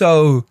been.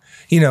 So,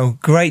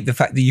 great. The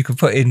fact that you could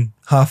put in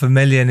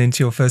 $500,000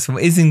 into your first film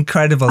is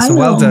incredible. So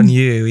well done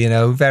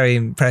you, very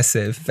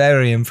impressive,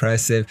 very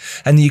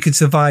impressive. And you could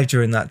survive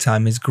during that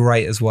time is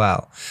great as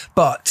well.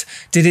 But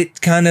did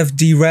it kind of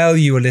derail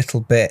you a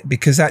little bit?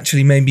 Because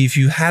actually maybe if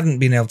you hadn't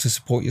been able to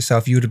support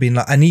yourself, you would have been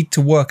like, I need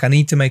to work, I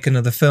need to make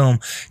another film.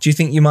 Do you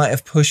think you might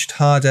have pushed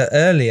harder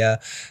earlier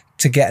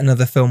to get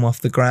another film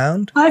off the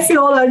ground? I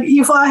feel like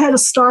if I had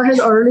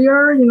started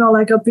earlier,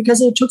 because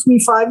it took me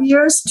 5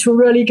 years to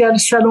really get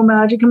Shadow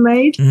Magic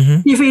made.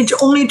 If it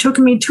only took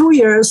me 2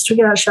 years to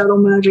get Shadow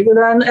Magic,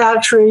 then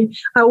actually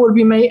I would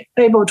be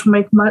able to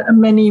make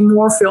many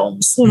more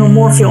films,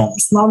 more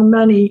films, not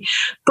many.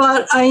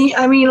 But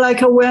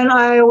when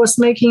I was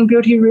making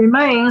Beauty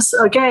Remains,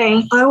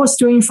 again, I was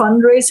doing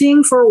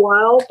fundraising for a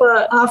while,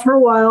 but after a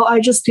while,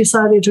 I just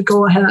decided to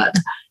go ahead.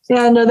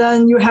 And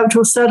then you have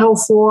to settle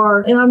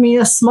for,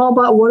 a small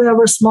budget,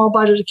 whatever small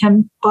budget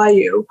can buy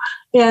you.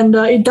 And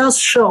it does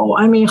show.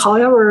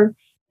 However,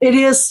 it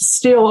is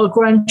still a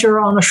grandeur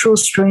on a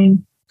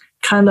shoestring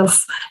kind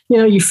of,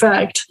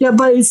 effect. Yeah,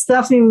 but it's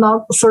definitely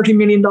not $30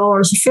 million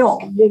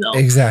film,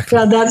 Exactly.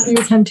 Yeah, that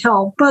you can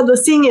tell. But the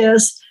thing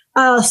is,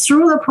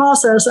 through the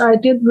process, I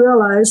did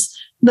realize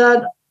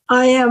that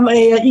I am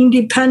an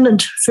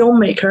independent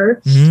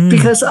filmmaker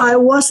because I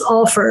was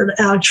offered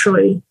by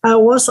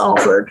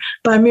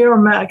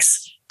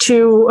Miramax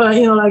to,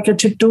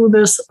 to do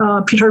this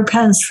Peter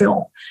Pan's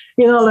film.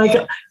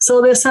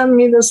 So they sent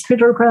me this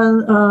Peter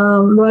Pan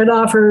right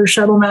after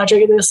Shadow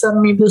Magic. They sent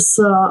me this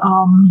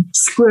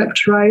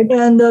script, right?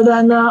 And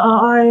then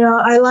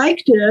I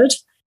liked it.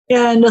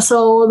 And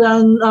so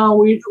then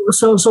we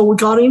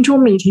got into a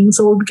meeting.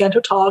 So we began to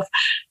talk,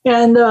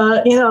 and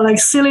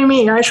silly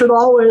me, I should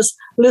always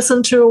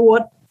listen to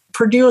what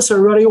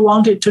producer really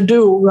wanted to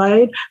do,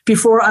 right?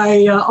 Before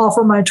I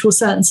offer my 2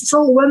 cents.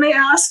 So when they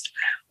asked,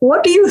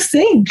 what do you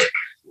think?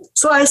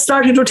 So I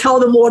started to tell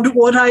them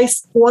what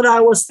I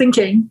was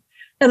thinking.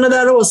 And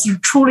that was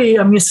truly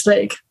a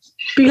mistake.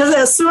 Because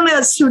as soon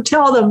as you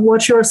tell them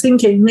what you're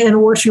thinking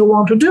and what you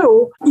want to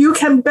do, you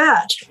can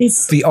bet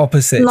it's the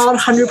opposite. Not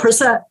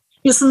 100%.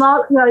 It's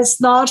not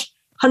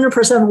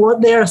 100%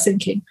 what they're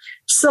thinking.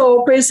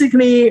 So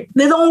basically,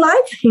 they don't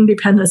like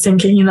independent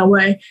thinking in a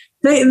way.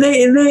 They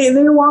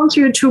want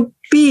you to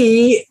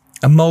be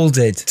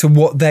molded to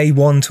what they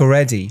want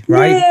already,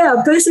 right?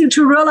 Yeah, basically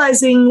to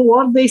realizing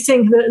what they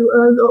think,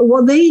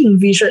 what they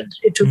envisioned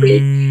it to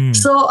be.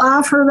 So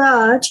after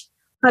that,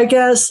 I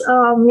guess,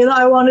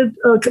 I wanted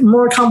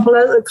more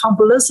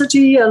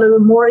complexity, a little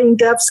more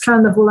in-depth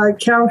kind of like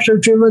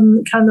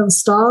character-driven kind of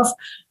stuff.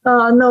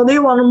 No, they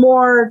want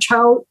more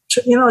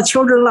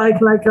children like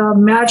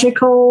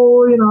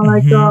magical,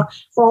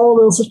 all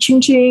those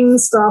ching-ching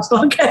stuff.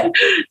 Okay.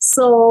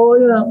 So,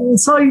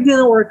 so it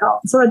didn't work out.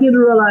 So I did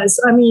realize,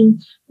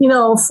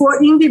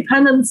 for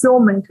independent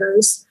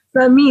filmmakers,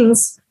 that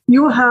means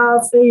you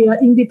have a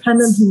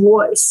independent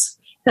voice.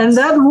 And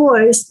that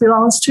voice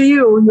belongs to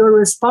you. You're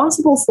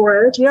responsible for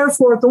it.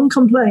 Therefore, don't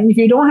complain. If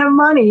you don't have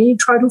money,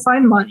 try to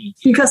find money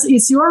because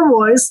it's your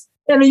voice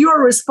and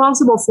you're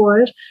responsible for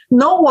it.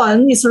 No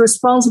one is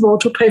responsible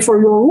to pay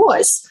for your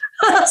voice.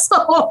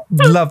 So.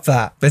 Love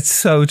that. That's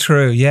so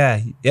true.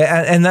 Yeah.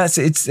 And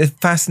it's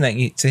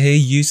fascinating to hear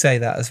you say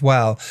that as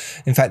well.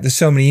 In fact, there's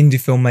so many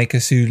indie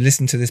filmmakers who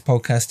listen to this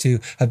podcast who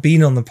have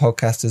been on the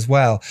podcast as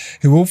well,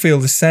 who all feel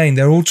the same.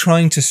 They're all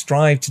trying to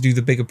strive to do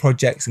the bigger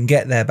projects and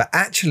get there. But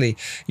actually,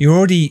 you're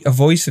already a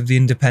voice of the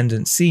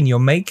independent scene. You're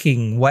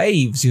making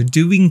waves. You're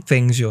doing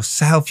things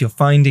yourself. You're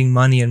finding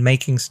money and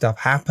making stuff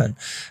happen.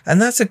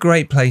 And that's a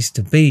great place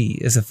to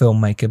be as a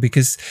filmmaker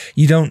because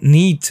you don't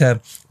need to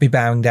be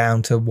bowing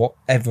down to what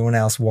everyone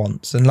else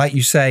wants. And like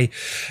you say,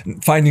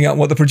 finding out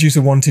what the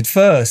producer wanted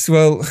first.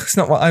 Well, it's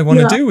not what I want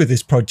to do with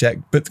this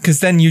project, but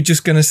because then you're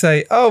just going to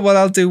say, oh, well,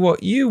 I'll do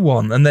what you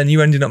want. And then you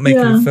ended up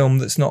making a film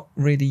that's not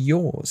really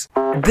yours.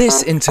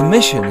 This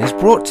intermission is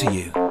brought to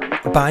you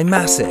by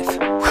Massive.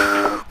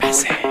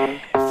 Massive.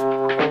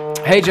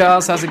 Hey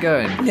Giles, how's it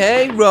going?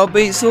 Hey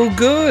Robbie, it's all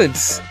good.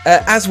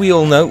 As we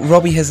all know,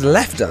 Robbie has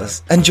left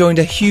us and joined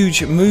a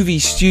huge movie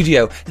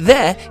studio.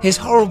 There, his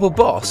horrible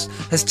boss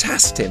has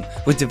tasked him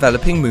with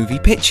developing movie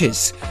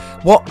pitches.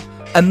 What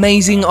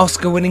amazing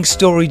Oscar-winning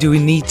story do we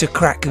need to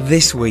crack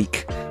this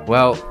week?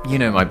 Well, you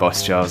know my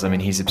boss, Giles.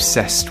 He's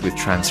obsessed with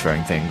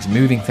transferring things,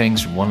 moving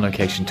things from one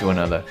location to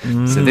another.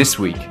 So this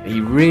week, he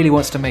really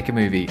wants to make a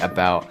movie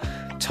about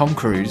Tom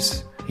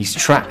Cruise. He's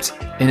trapped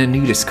in a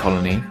nudist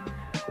colony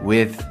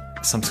with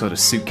some sort of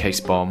suitcase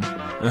bomb,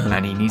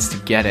 and he needs to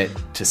get it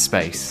to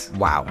space.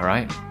 Wow. All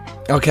right?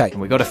 Okay.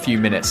 And we got a few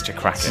minutes to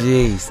crack it.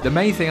 Jeez. The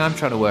main thing I'm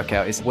trying to work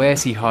out is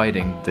where's he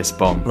hiding this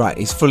bomb? Right,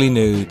 he's fully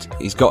nude.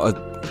 He's got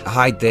to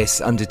hide this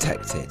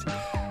undetected.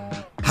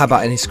 How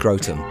about in his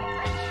scrotum?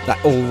 That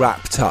all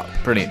wrapped up.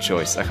 Brilliant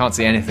choice. I can't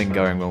see anything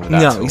going wrong with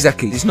that. No,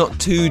 exactly. It's not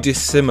too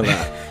dissimilar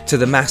to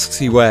the masks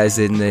he wears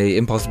in the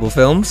Impossible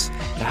films.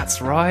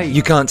 That's right.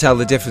 You can't tell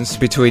the difference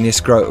between his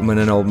scrotum and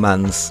an old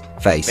man's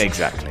face.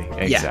 Exactly.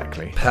 Yeah,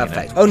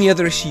 perfect. Only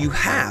other issue you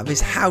have is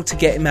how to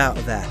get him out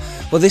of there.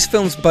 Well, this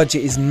film's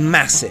budget is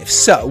massive,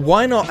 so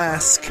why not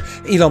ask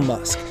Elon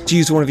Musk to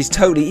use one of his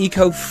totally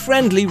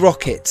eco-friendly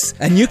rockets,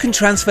 and you can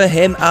transfer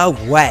him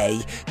away.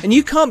 And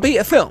you can't beat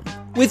a film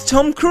with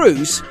Tom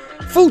Cruise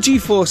full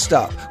G4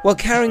 start while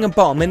carrying a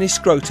bomb in his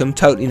scrotum,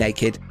 totally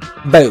naked.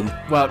 Boom.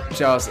 Well,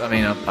 Giles,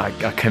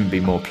 I couldn't be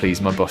more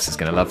pleased. My boss is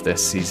going to love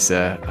this. He's,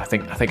 I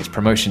think it's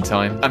promotion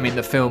time.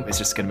 The film is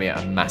just going to be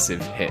a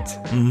massive hit.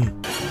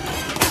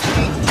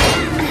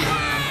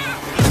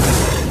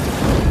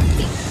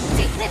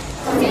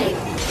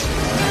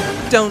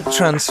 Don't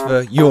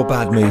transfer your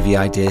bad movie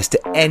ideas to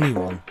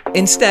anyone.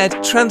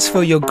 Instead,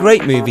 transfer your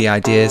great movie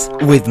ideas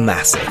with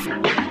Massive.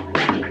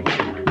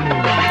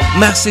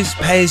 Massive's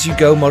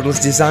pay-as-you-go model is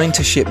designed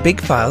to ship big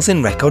files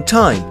in record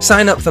time.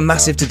 Sign up for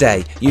Massive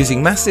today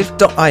using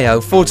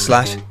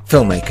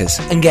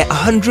massive.io/filmmakers and get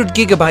 100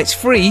 gigabytes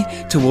free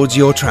towards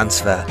your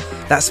transfer.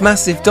 That's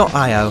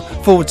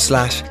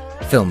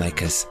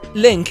massive.io/filmmakers.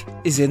 Link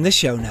is in the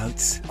show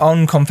notes.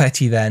 On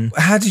Confetti then,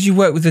 how did you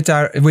work with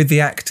the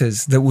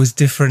actors that was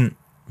different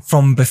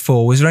from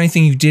before? Was there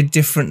anything you did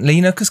differently?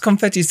 Because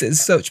Confetti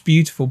is such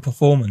beautiful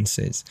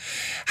performances.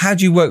 How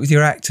do you work with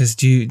your actors?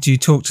 Do you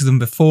talk to them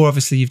before?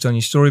 Obviously, you've done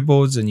your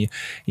storyboards and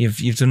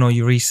you've done all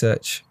your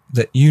research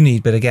that you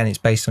need, but again, it's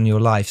based on your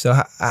life. So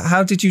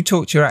how did you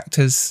talk to your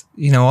actors,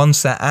 on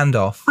set and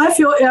off? I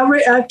feel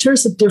every actor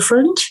is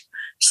different,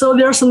 so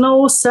there's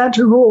no set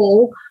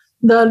rule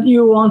that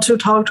you want to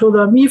talk to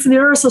them. If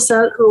there is a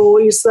set rule,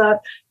 is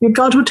that you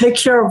got to take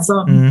care of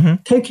them. Mm-hmm.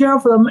 Take care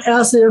of them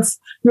as if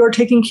you're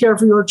taking care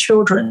of your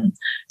children.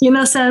 In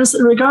a sense,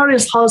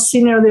 regardless how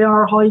senior they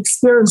are, how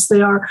experienced they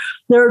are,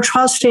 they're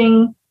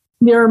trusting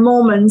their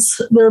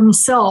moments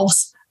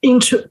themselves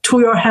into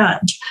your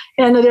hand.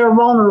 And they're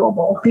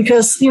vulnerable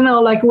because,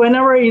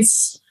 whenever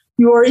it's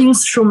your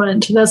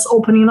instrument that's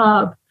opening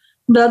up,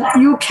 that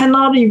you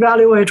cannot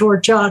evaluate or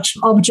judge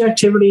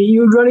objectively.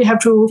 You really have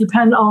to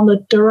depend on the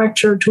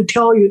director to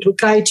tell you, to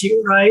guide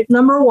you, right?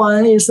 Number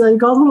one is that you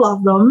got to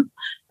love them.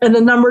 And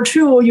then number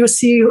two, you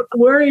see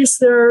where is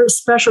their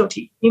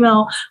specialty?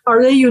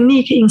 Are they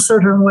unique in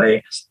certain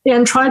way?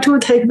 And try to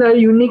take their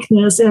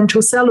uniqueness and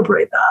to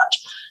celebrate that.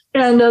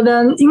 And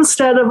then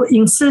instead of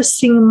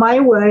insisting my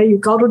way, you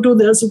got to do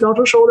this, you got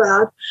to show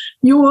that,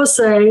 you will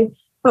say,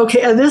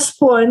 okay, at this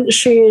point,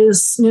 she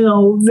is,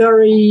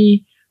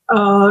 very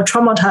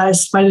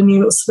traumatized by the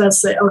news,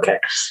 let's say, okay.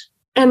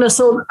 And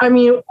so,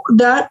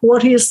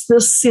 what is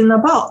this scene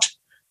about?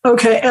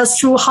 Okay, as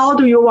to how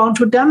do you want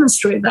to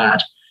demonstrate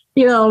that?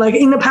 Like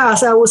in the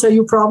past, I would say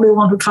you probably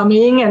want to come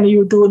in and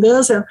you do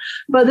this.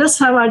 But this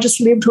time I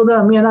just leave to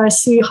them and I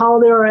see how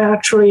they're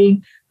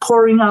actually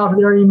pouring out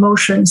their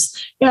emotions.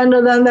 And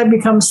then that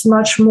becomes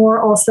much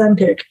more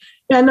authentic.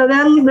 And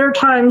then there are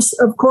times,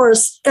 of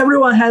course,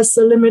 everyone has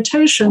a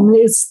limitation.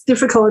 It's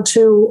difficult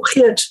to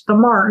hit the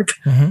mark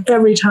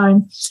every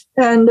time.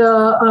 And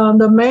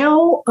the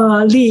male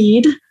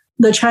lead,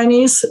 the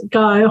Chinese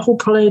guy who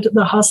played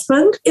the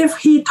husband, if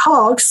he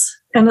talks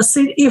and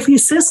if he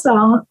sits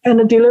down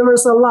and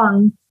delivers a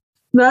line,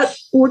 that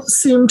would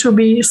seem to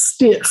be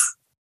stiff.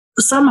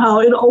 Somehow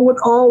it would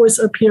always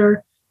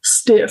appear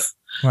stiff.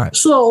 Right.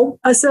 So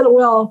I said,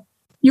 well,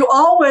 you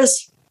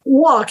always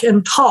walk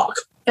and talk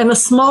and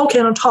smoke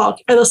and talk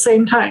at the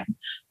same time.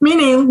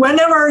 Meaning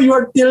whenever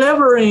you're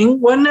delivering,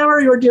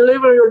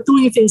 you're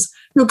doing things,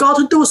 you got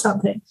to do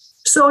something.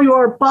 So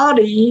your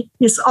body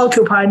is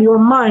occupied, your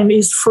mind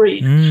is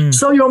free.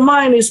 So your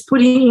mind is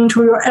putting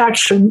into your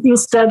action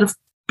instead of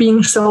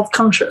being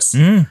self-conscious.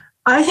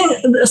 I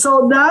think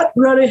so that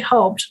really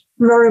helped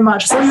very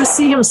much. So you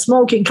see him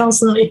smoking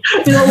constantly.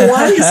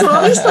 Why he's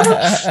smoking?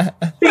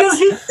 Because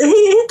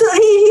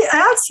he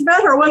acts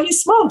better when he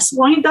smokes,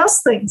 when he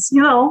does things,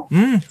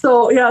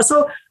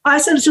 So I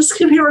said, just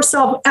keep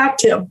yourself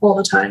active all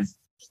the time.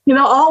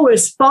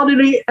 Always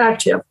bodily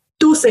active,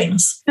 do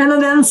things. And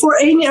then for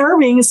Amy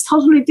Irving, it's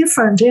totally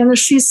different. And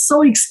she's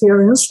so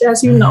experienced,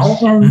 as you know,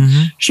 and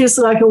she's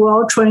like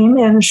well-trained,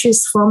 and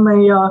she's from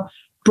a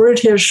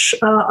British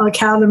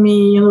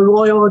Academy,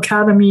 Royal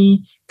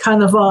Academy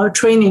kind of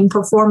training,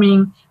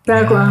 performing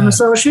background. Yeah,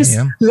 so she's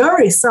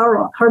very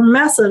thorough. Her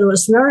method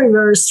was very,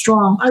 very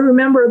strong. I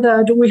remember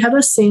that we had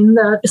a scene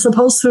that is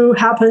supposed to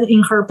happen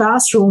in her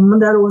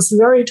bathroom that was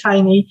very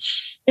tiny.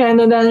 And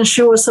then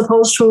she was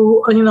supposed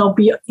to,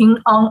 be in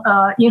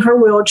her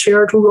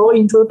wheelchair to roll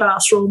into the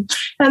bathroom.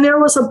 And there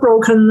was a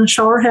broken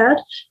shower head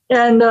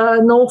and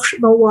no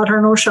water,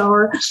 no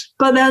shower.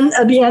 But then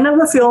at the end of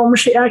the film,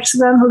 she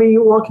accidentally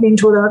walked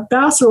into the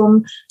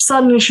bathroom.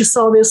 Suddenly she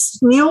saw this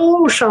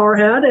new shower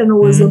head and it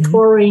was a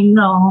pouring,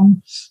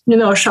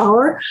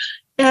 shower.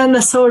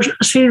 And so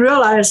she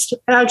realized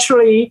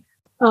actually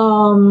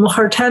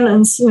her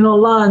tenants,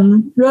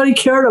 Lan, really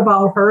cared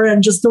about her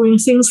and just doing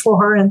things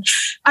for her. And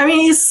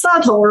it's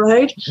subtle,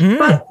 right?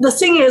 But the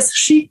thing is,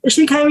 she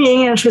came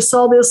in and she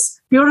saw this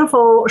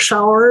beautiful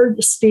shower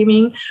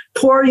steaming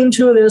poured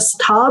into this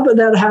tub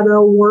that had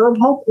a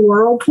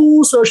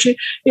whirlpool. So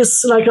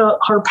it's like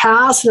her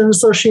past. And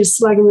so she's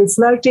like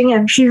reflecting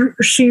and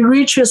she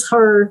reaches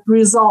her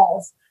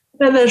resolve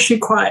and then she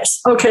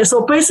cries. Okay.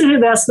 So basically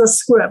that's the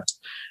script.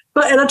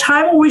 But at the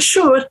time we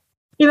shoot,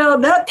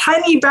 that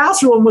tiny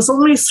bathroom was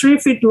only 3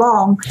 feet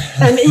long,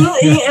 and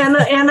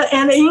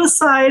and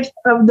inside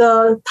of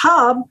the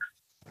tub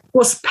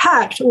was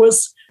packed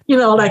with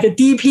like a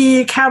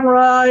DP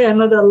camera and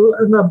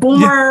the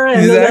boomer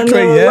and then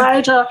the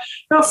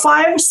light,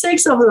 5,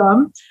 6 of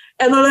them.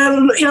 And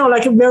then,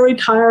 like very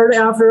tired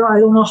after I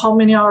don't know how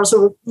many hours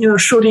of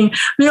shooting,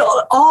 they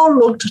all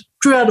looked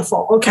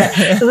dreadful. Okay,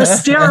 and they're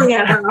staring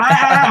at her.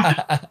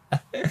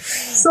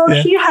 So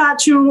she had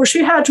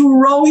to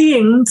roll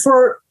in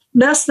for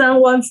less than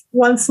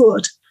one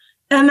foot,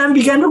 and then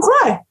began to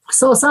cry.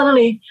 So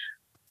suddenly,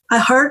 I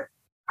heard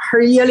her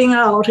yelling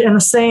out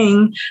and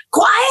saying,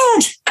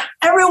 "Quiet,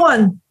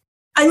 everyone!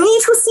 I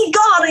need to see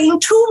God in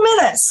 2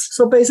 minutes."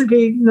 So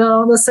basically,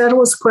 the set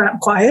was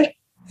quiet.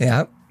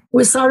 Yeah.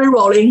 We started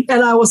rolling,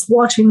 and I was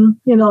watching,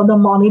 the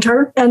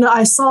monitor, and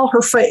I saw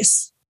her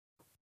face.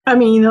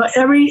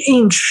 Every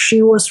inch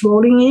she was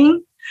rolling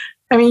in.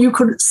 You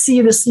could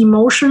see this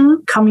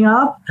emotion coming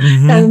up,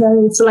 and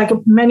then it's like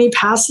many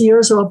past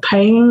years of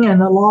pain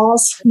and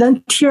loss.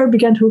 Then tear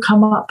began to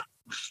come up.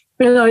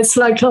 It's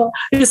like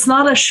it's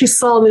not that she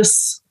saw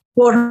this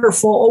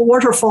waterfall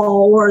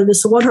or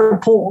this water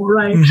pool,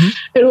 right?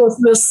 It was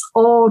this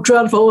all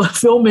dreadful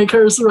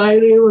filmmakers,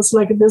 right? It was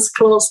like this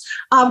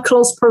up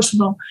close,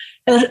 personal,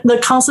 and the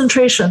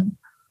concentration.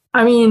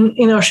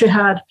 She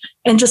had,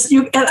 and just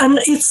and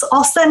it's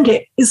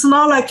authentic. It's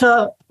not like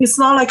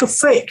a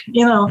fake,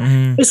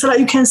 It's like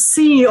you can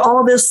see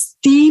all this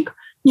deep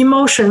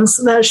emotions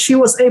that she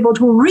was able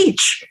to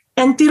reach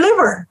and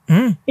deliver,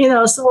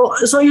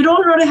 so you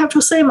don't really have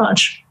to say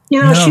much.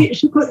 No.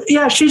 She could,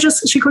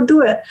 she could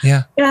do it.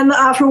 Yeah. And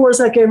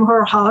afterwards I gave her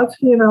a hug,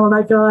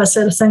 I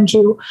said, thank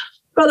you.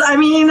 But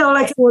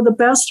for the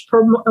best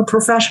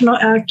professional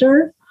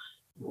actor,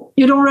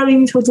 you don't really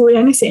need to do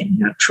anything,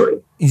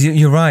 actually.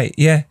 You're right,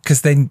 yeah,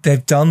 because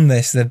they've done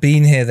this, they've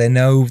been here, they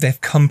know, they've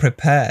come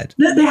prepared.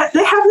 They have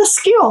the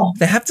skill.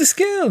 They have the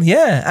skill,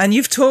 yeah. And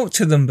you've talked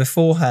to them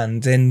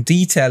beforehand in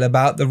detail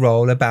about the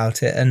role,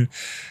 about it, and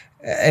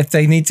if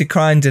they need to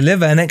cry and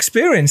deliver an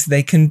experience,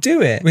 they can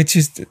do it, which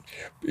is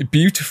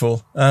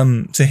beautiful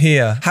to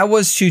hear. How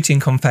was shooting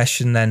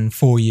Confession then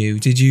for you?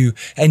 Did you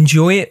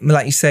enjoy it?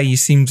 Like you say, you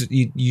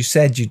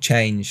said you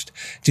changed.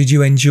 Did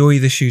you enjoy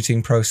the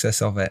shooting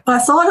process of it? I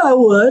thought I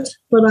would,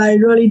 but I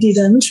really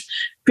didn't,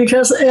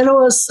 because it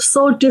was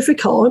so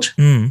difficult.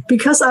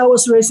 Because I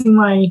was raising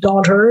my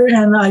daughter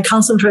and I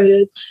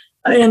concentrated.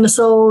 And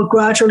so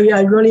gradually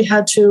I really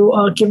had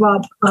to give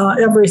up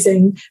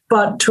everything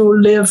but to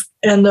live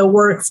and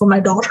work for my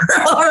daughter.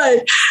 All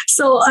right.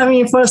 So, I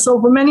mean, for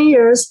many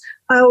years,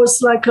 I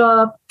was like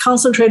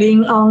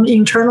concentrating on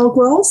internal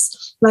growth.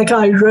 Like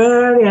I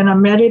read and I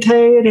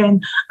meditate,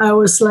 and I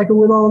was like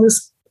with all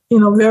this,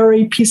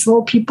 very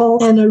peaceful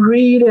people, and I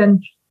read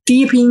and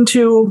deep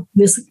into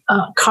this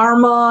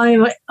karma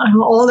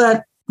and all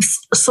that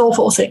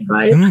soulful thing,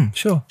 right?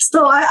 Sure.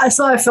 So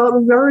I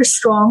felt very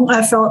strong.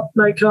 I felt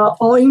like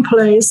all in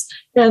place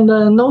and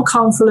no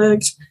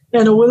conflict.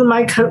 And with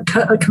my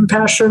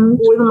compassion,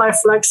 with my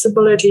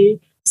flexibility,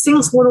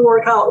 things would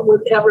work out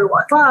with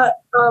everyone. But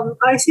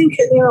I think,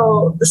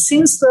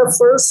 since the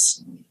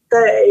first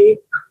day,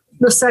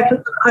 the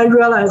second, I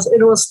realized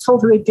it was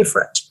totally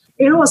different.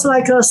 It was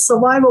like a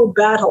survival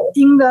battle.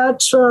 In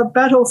that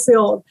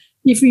battlefield,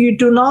 if you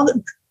do not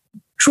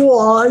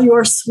draw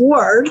your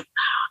sword,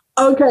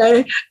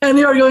 okay, and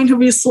you're going to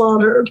be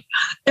slaughtered.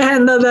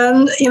 And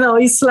then,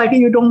 it's like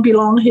you don't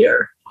belong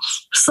here.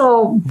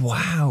 So,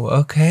 wow,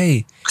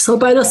 okay. So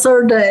by the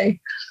third day,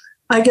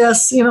 I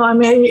guess, I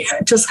may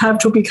just have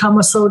to become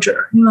a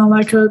soldier,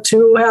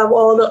 to have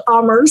all the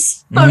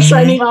armors,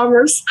 shining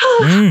armors,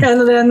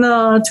 and then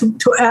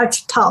to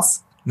act tough.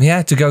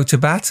 Yeah, to go to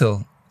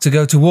battle. To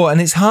go to war,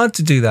 and it's hard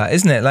to do that,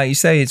 isn't it? Like you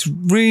say, it's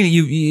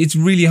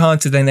really hard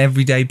to then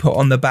every day put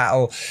on the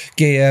battle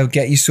gear,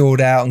 get your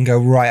sword out, and go,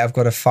 right, I've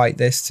got to fight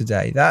this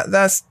today.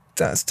 That's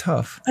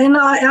tough. And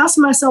I ask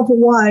myself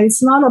why.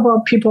 It's not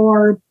about people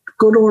are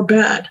good or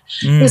bad.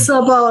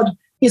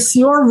 It's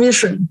your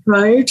vision,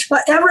 right?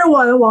 But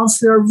everyone wants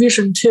their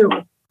vision too.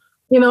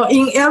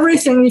 In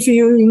everything, if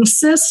you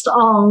insist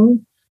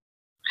on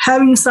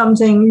having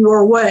something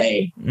your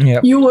way,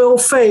 you will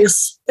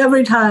face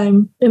every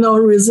time,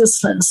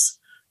 resistance.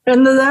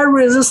 And that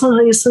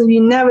resistance is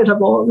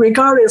inevitable,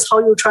 regardless how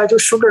you try to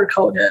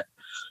sugarcoat it.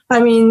 I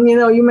mean,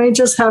 you may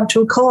just have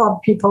to call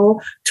up people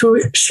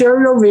to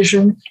share your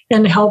vision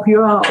and help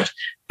you out.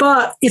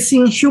 But it's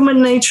in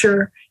human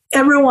nature.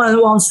 Everyone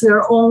wants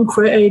their own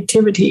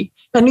creativity.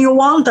 And you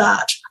want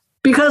that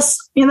because,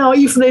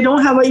 if they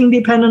don't have an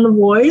independent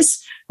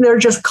voice, they're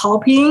just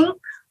copying,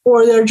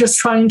 or they're just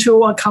trying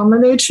to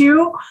accommodate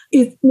you,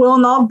 it will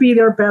not be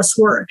their best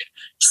work.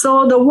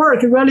 So the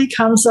work really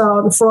comes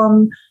out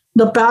from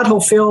the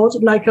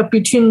battlefield, like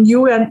between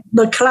you and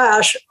the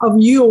clash of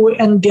you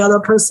and the other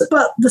person.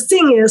 But the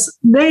thing is,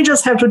 they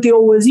just have to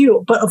deal with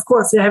you. But of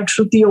course, they have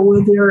to deal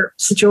with their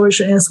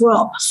situation as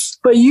well.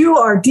 But you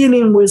are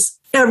dealing with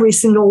every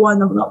single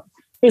one of them.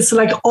 It's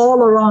like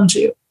all around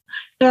you.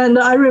 And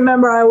I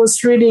remember I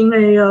was reading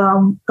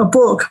a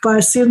book by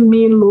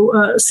Sidney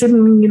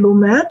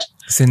Lumet.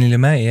 Sidney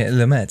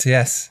Lumet,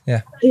 yes.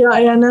 Yeah. Yeah,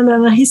 and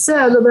then he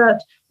said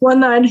that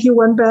one night he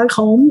went back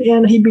home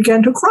and he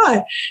began to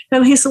cry.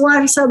 And his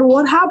wife said,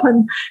 what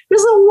happened? He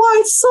said, why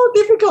it's so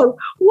difficult?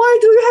 Why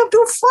do you have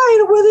to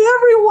fight with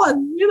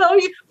everyone?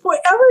 For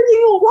everything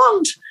you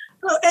want,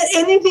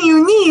 anything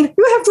you need,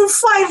 you have to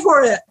fight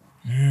for it.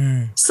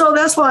 So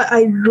that's why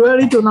I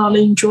really do not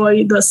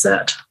enjoy the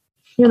set.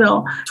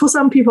 To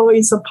some people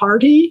it's a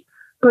party,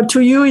 but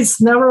to you it's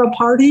never a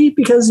party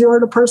because you're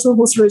the person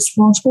who's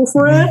responsible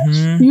for it.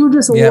 You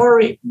just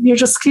worry. You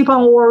just keep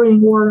on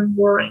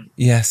worrying.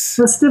 Yes.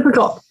 It's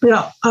difficult.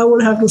 Yeah, I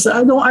would have to say.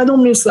 I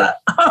don't miss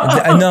that.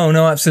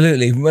 No,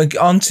 absolutely.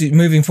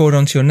 Moving forward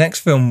onto your next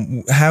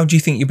film, how do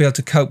you think you'll be able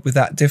to cope with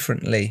that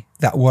differently?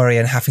 That worry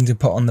and having to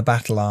put on the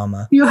battle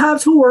armor? You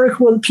have to work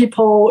with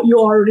people you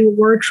already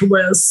worked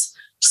with.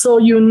 So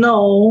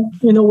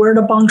where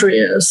the boundary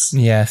is.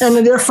 Yes.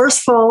 And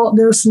first of all,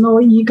 there's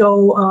no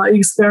ego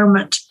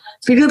experiment.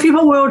 Because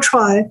people will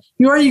try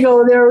your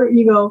ego, their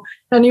ego,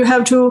 and you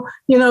have to,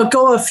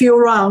 go a few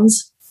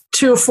rounds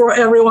for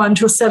everyone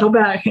to settle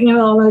back.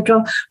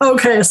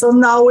 Okay, so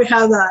now we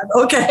have that.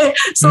 Okay,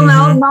 so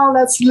now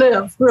let's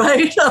live,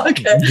 right?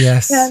 Okay.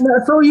 Yes. And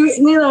so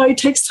it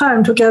takes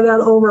time to get that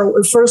over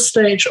with, first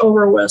stage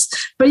over with.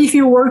 But if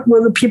you work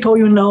with the people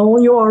you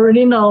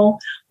already know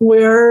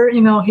where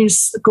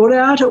he's good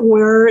at,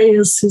 where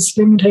is his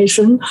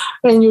limitation,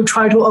 and you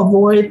try to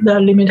avoid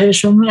that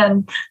limitation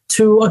and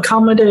to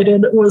accommodate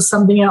it with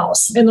something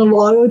else. And the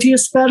loyalty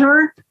is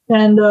better.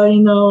 And,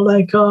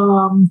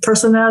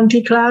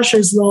 personality clash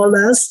is a lot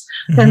less.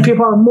 And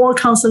people are more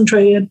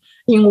concentrated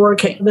in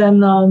working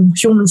than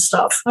human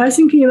stuff. I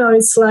think,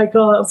 it's like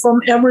from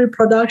every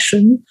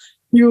production,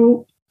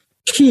 you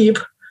keep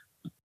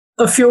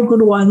a few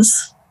good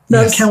ones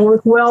that can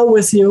work well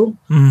with you.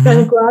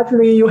 And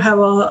gradually you have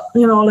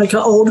like an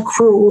old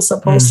crew,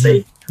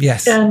 supposedly.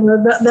 Yes. And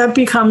that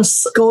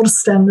becomes gold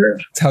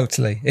standard.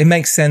 Totally. It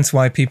makes sense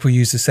why people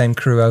use the same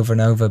crew over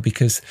and over,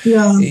 because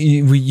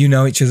you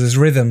know each other's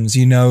rhythms.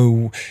 You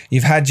know,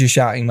 you've had your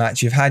shouting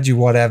match, you've had your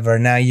whatever,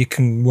 and now you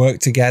can work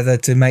together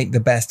to make the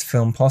best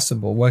film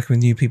possible. Working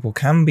with new people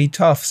can be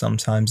tough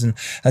sometimes, and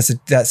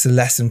that's a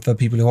lesson for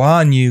people who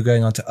are new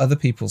going on to other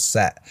people's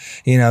set.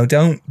 You know,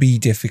 don't be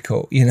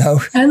difficult, you know.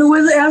 And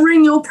with every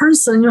new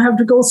person, you have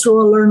to go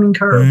through a learning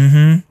curve.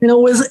 You know,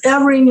 with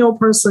every new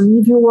person,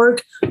 if you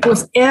work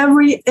with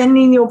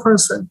any new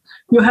person,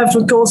 you have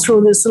to go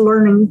through this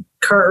learning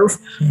curve,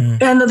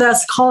 and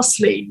that's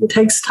costly. It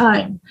takes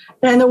time.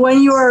 And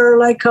when you are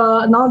like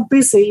not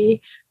busy,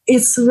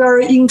 it's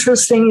very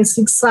interesting. It's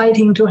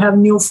exciting to have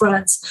new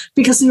friends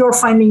because you're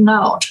finding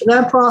out.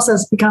 That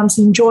process becomes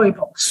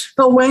enjoyable.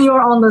 But when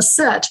you're on the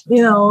set,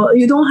 you know,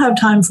 you don't have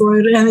time for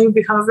it, and you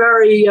become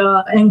very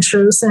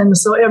anxious, and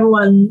so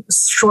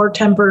everyone's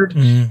short-tempered,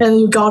 and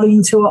you got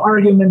into an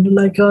argument.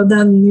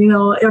 Then you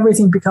know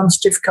everything becomes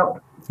difficult.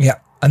 Yeah.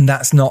 And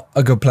that's not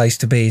a good place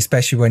to be,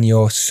 especially when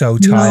you're so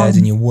tired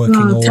and you're working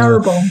all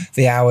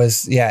the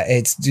hours. Yeah,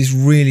 it's just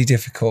really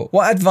difficult.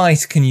 What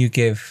advice can you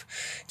give,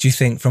 do you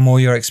think, from all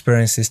your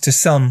experiences to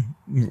some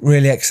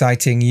really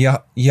exciting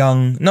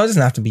young, no, it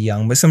doesn't have to be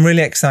young, but some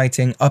really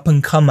exciting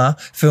up-and-comer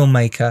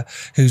filmmaker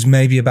who's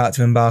maybe about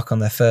to embark on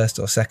their first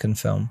or second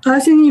film?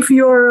 I think if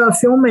you're a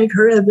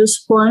filmmaker at this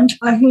point,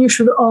 I think you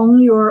should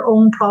own your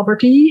own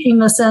property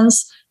in a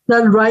sense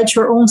that write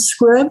your own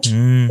script,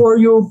 or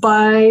you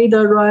buy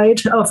the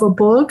right of a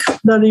book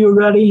that you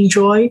really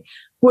enjoy.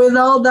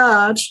 Without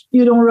that,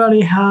 you don't really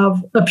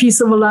have a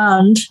piece of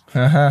land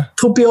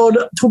to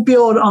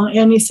build on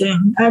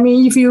anything. I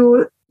mean, if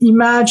you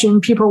imagine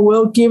people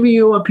will give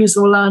you a piece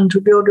of land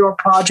to build your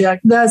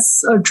project,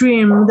 that's a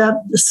dream that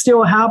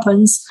still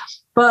happens.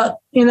 But,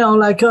 you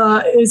know,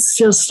 it's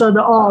just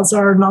the odds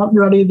are not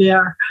really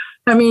there.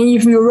 I mean,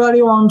 if you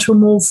really want to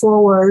move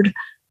forward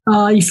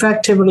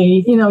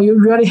effectively, you know, you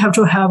really have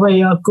to have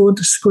a good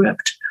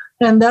script.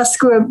 And that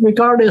script,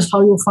 regardless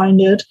how you find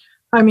it,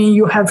 I mean,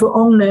 you have to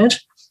own it.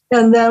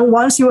 And then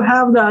once you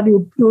have that,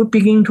 you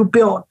begin to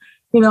build.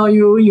 You know,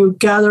 you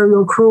gather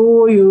your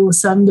crew, you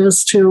send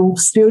this to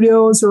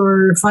studios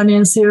or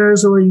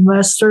financiers or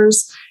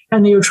investors,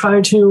 and you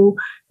try to,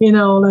 you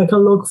know,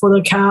 look for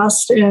the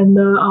cast, and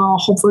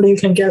hopefully you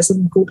can get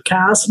some good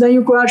cast. Then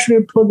you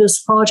gradually put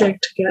this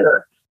project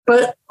together.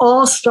 But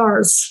all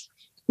starts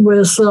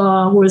with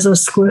a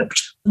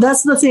script.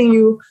 That's the thing,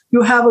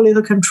 you have a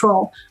little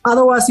control.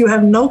 Otherwise, you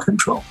have no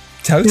control.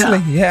 Totally.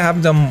 Yeah, I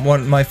haven't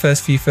done my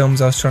first few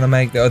films I was trying to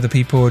make that other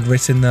people had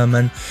written them,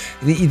 and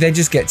they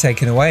just get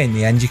taken away in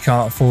the end. You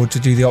can't afford to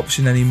do the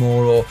option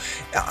anymore,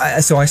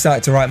 so I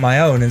started to write my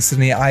own, and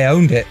suddenly I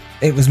owned it.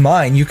 It was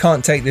mine. You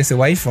can't take this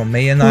away from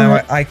me, and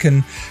I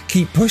can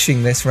keep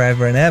pushing this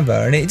forever and ever.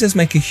 And it does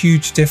make a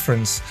huge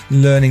difference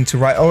learning to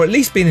write, or at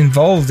least being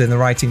involved in the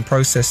writing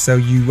process so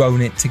you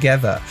own it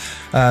together.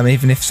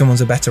 Even if someone's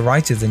a better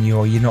writer than you,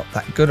 or you're not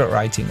that good at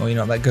writing, or you're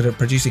not that good at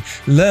producing,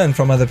 learn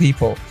from other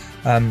people.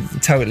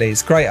 Totally.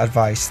 It's great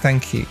advice.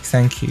 Thank you.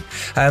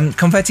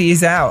 Confetti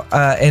is out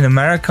in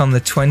America on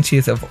the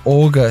 20th of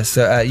August,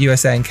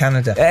 USA and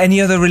Canada. Any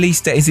other release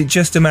date? Is it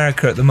just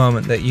America at the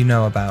moment that you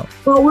know about?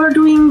 Well, we're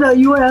doing the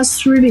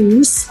US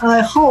release. I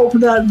hope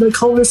that the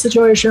COVID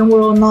situation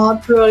will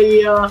not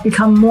really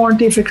become more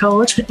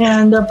difficult.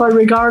 But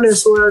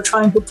regardless, we're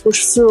trying to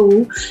push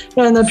through,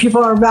 and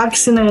people are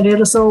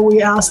vaccinated. So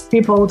we ask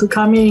people to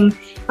come in.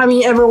 I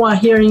mean, everyone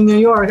here in New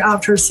York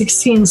after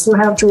 16th, you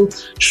have to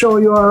show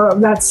your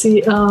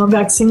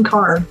vaccine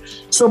card.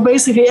 So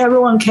basically,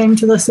 everyone came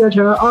to the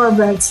theater are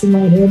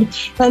vaccinated,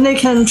 and they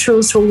can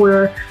choose to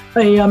wear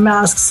a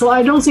mask. So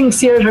I don't think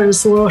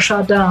theaters will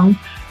shut down.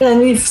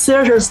 And if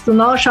theaters do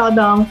not shut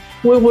down,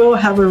 we will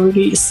have a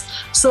release.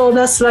 So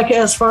that's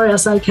as far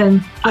as I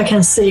can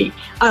see.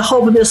 I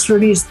hope this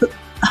release,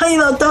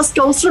 does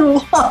go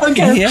through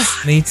again. Yeah,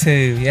 me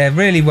too. Yeah,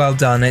 really well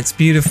done. It's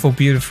beautiful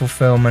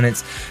film, and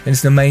it's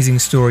an amazing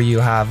story you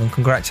have, and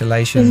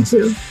congratulations.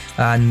 Thank you.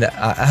 And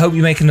I hope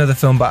you make another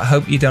film, but I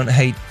hope you don't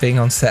hate being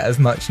on set as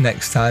much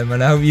next time,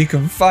 and I hope you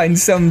can find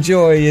some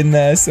joy in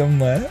there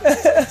somewhere.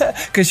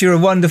 Because you're a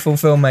wonderful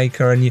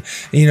filmmaker, and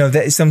you know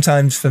that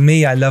sometimes for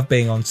me, I love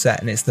being on set,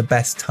 and it's the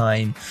best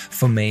time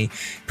for me.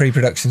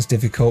 Pre-production's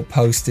difficult,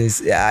 post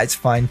is it's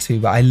fine too,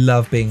 but I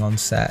love being on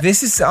set.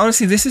 This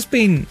has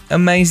been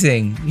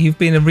amazing. You've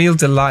been a real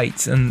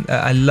delight, and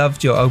I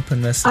loved your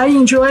openness. I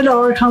enjoyed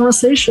our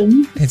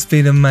conversation. It's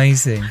been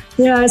amazing.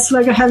 Yeah, it's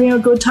like having a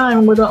good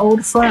time with an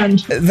old friend.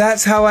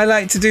 That's how I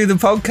like to do the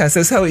podcast.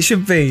 That's how it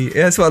should be.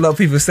 That's what a lot of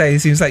people say. It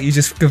seems like you're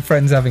just good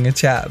friends having a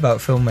chat about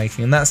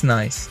filmmaking, and that's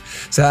nice.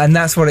 And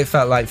that's what it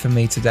felt like for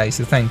me today,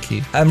 so thank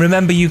you. And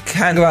remember, you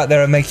can go out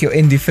there and make your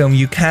indie film.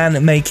 You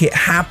can make it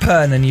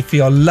happen, and if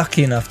you're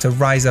lucky enough to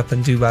rise up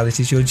and do well, it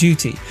is your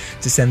duty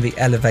to send the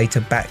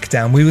elevator back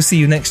down. We will see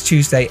you next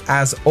Tuesday as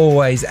as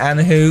always.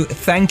 Anahu,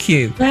 thank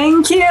you.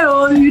 Thank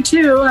you. You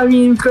too. I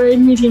mean, great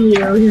meeting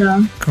you.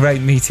 Yeah.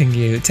 Great meeting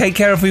you. Take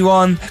care,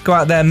 everyone. Go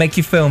out there, make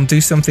your film, do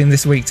something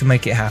this week to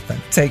make it happen.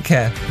 Take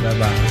care.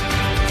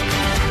 Bye-bye.